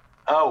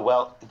 Oh,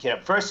 well,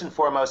 first and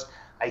foremost,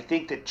 I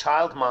think that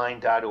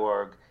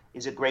childmind.org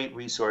is a great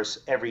resource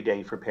every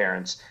day for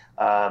parents.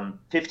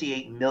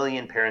 58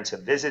 million parents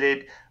have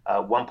visited,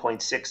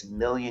 1.6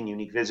 million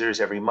unique visitors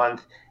every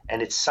month,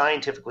 and it's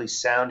scientifically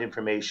sound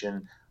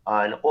information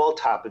on all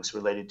topics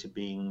related to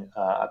being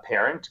a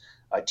parent,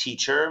 a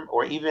teacher,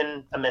 or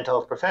even a mental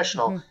health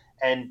professional.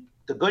 And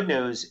the good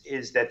news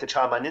is that the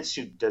Child Mind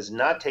Institute does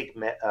not take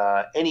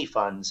any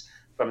funds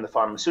from the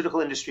pharmaceutical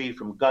industry,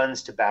 from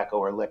guns, tobacco,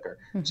 or liquor.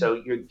 So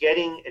you're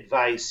getting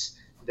advice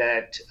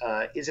that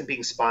isn't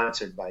being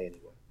sponsored by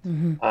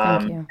anyone.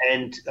 Thank you.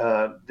 And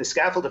The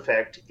Scaffold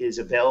Effect is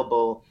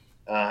available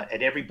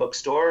at every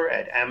bookstore,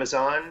 at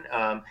Amazon,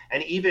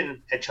 and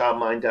even at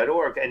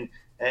childmind.org.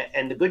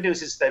 And the good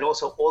news is that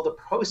also all the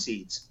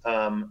proceeds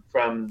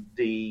from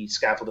The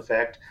Scaffold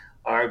Effect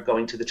are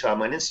going to the Child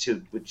Mind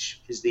Institute,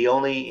 which is the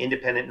only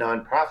independent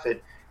nonprofit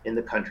in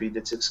the country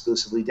that's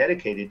exclusively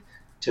dedicated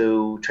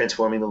to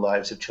transforming the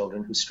lives of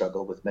children who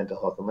struggle with mental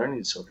health and learning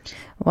disorders.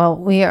 Well,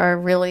 we are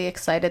really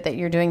excited that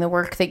you're doing the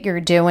work that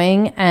you're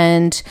doing,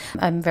 and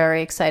I'm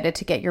very excited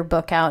to get your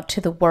book out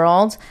to the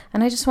world.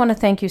 And I just want to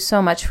thank you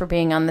so much for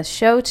being on the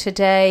show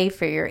today,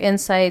 for your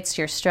insights,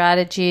 your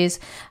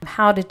strategies,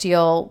 how to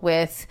deal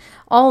with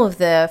all of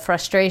the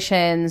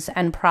frustrations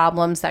and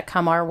problems that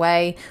come our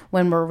way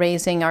when we're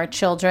raising our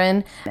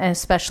children, and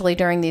especially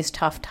during these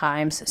tough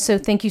times. So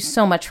thank you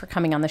so much for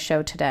coming on the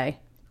show today.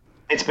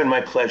 It's been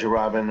my pleasure,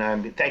 Robin.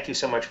 Thank you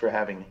so much for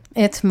having me.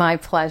 It's my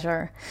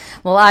pleasure.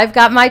 Well, I've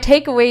got my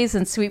takeaways,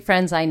 and sweet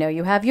friends, I know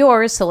you have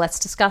yours, so let's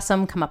discuss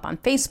them. Come up on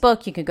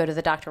Facebook. You can go to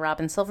the Dr.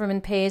 Robin Silverman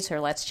page, or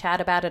let's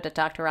chat about it at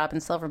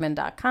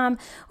drrobinsilverman.com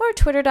or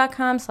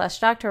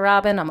twitter.com/Dr.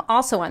 Robin. I'm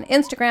also on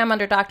Instagram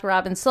under Dr.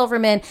 Robin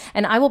Silverman,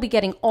 and I will be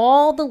getting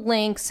all the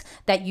links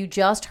that you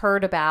just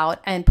heard about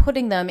and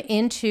putting them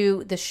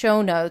into the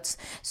show notes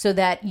so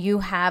that you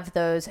have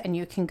those and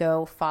you can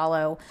go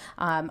follow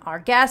our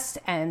guests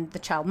and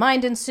the Child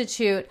Mind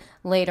Institute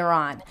later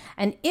on.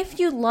 And if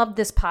you loved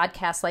this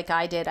podcast like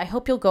I did, I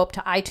hope you'll go up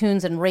to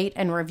iTunes and rate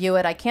and review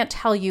it. I can't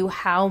tell you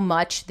how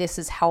much this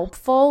is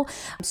helpful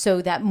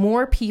so that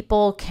more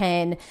people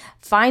can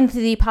find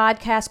the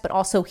podcast, but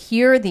also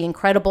hear the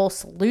incredible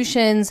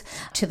solutions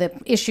to the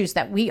issues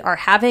that we are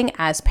having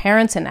as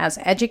parents and as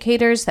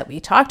educators that we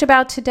talked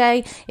about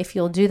today. If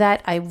you'll do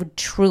that, I would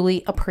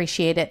truly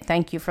appreciate it.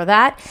 Thank you for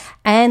that.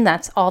 And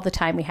that's all the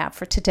time we have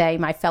for today,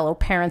 my fellow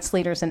parents,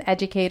 leaders, and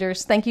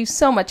educators. Thank you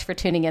so much for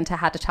tuning in to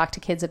How to Talk to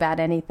Kids About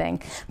Anything.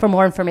 For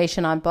more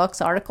information on books,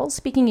 articles,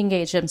 speaking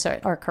engagements,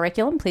 or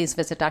curriculum, please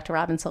visit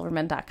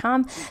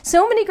drrobinsilverman.com.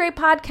 So many great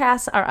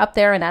podcasts are up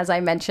there, and as I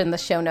mentioned, the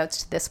show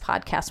notes to this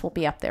podcast will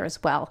be up there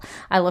as well.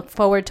 I look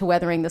forward to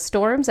weathering the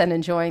storms and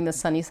enjoying the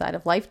sunny side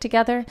of life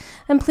together.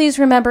 And please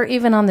remember,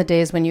 even on the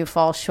days when you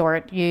fall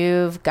short,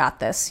 you've got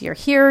this. You're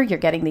here. You're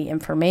getting the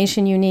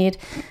information you need.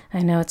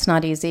 I know it's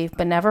not easy,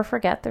 but never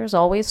forget there's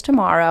always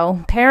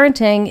tomorrow.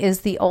 Parenting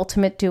is the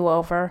ultimate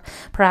do-over.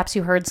 Perhaps Perhaps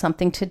you heard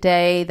something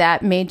today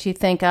that made you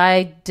think,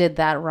 I did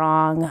that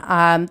wrong.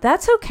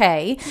 That's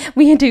okay.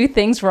 We do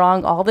things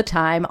wrong all the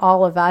time,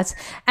 all of us,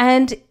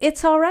 and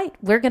it's all right.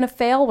 We're going to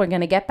fail. We're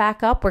going to get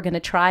back up. We're going to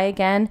try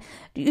again.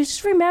 You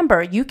just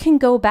remember, you can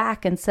go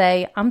back and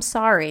say, I'm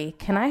sorry.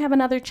 Can I have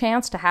another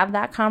chance to have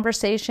that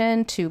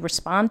conversation, to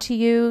respond to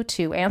you,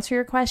 to answer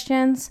your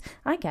questions?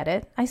 I get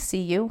it. I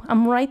see you.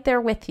 I'm right there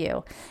with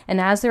you.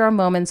 And as there are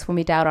moments when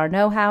we doubt our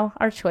know-how,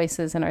 our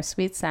choices, and our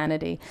sweet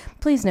sanity,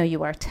 please know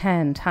you are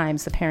 10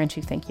 times the parent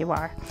you think you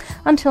are.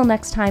 Until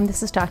next time,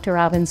 this is Dr.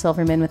 Robin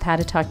Silverman with How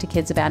to Talk to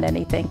Kids About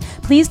Anything.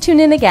 Please tune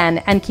in again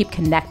and keep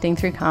connecting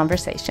through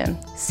conversation.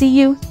 See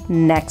you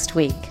next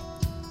week.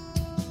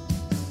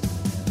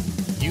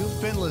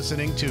 You've been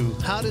listening to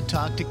How to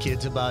Talk to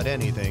Kids About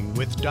Anything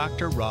with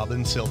Dr.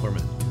 Robin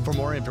Silverman. For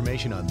more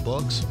information on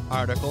books,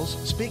 articles,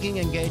 speaking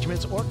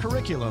engagements, or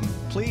curriculum,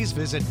 please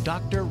visit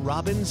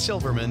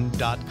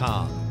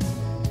drrobinsilverman.com.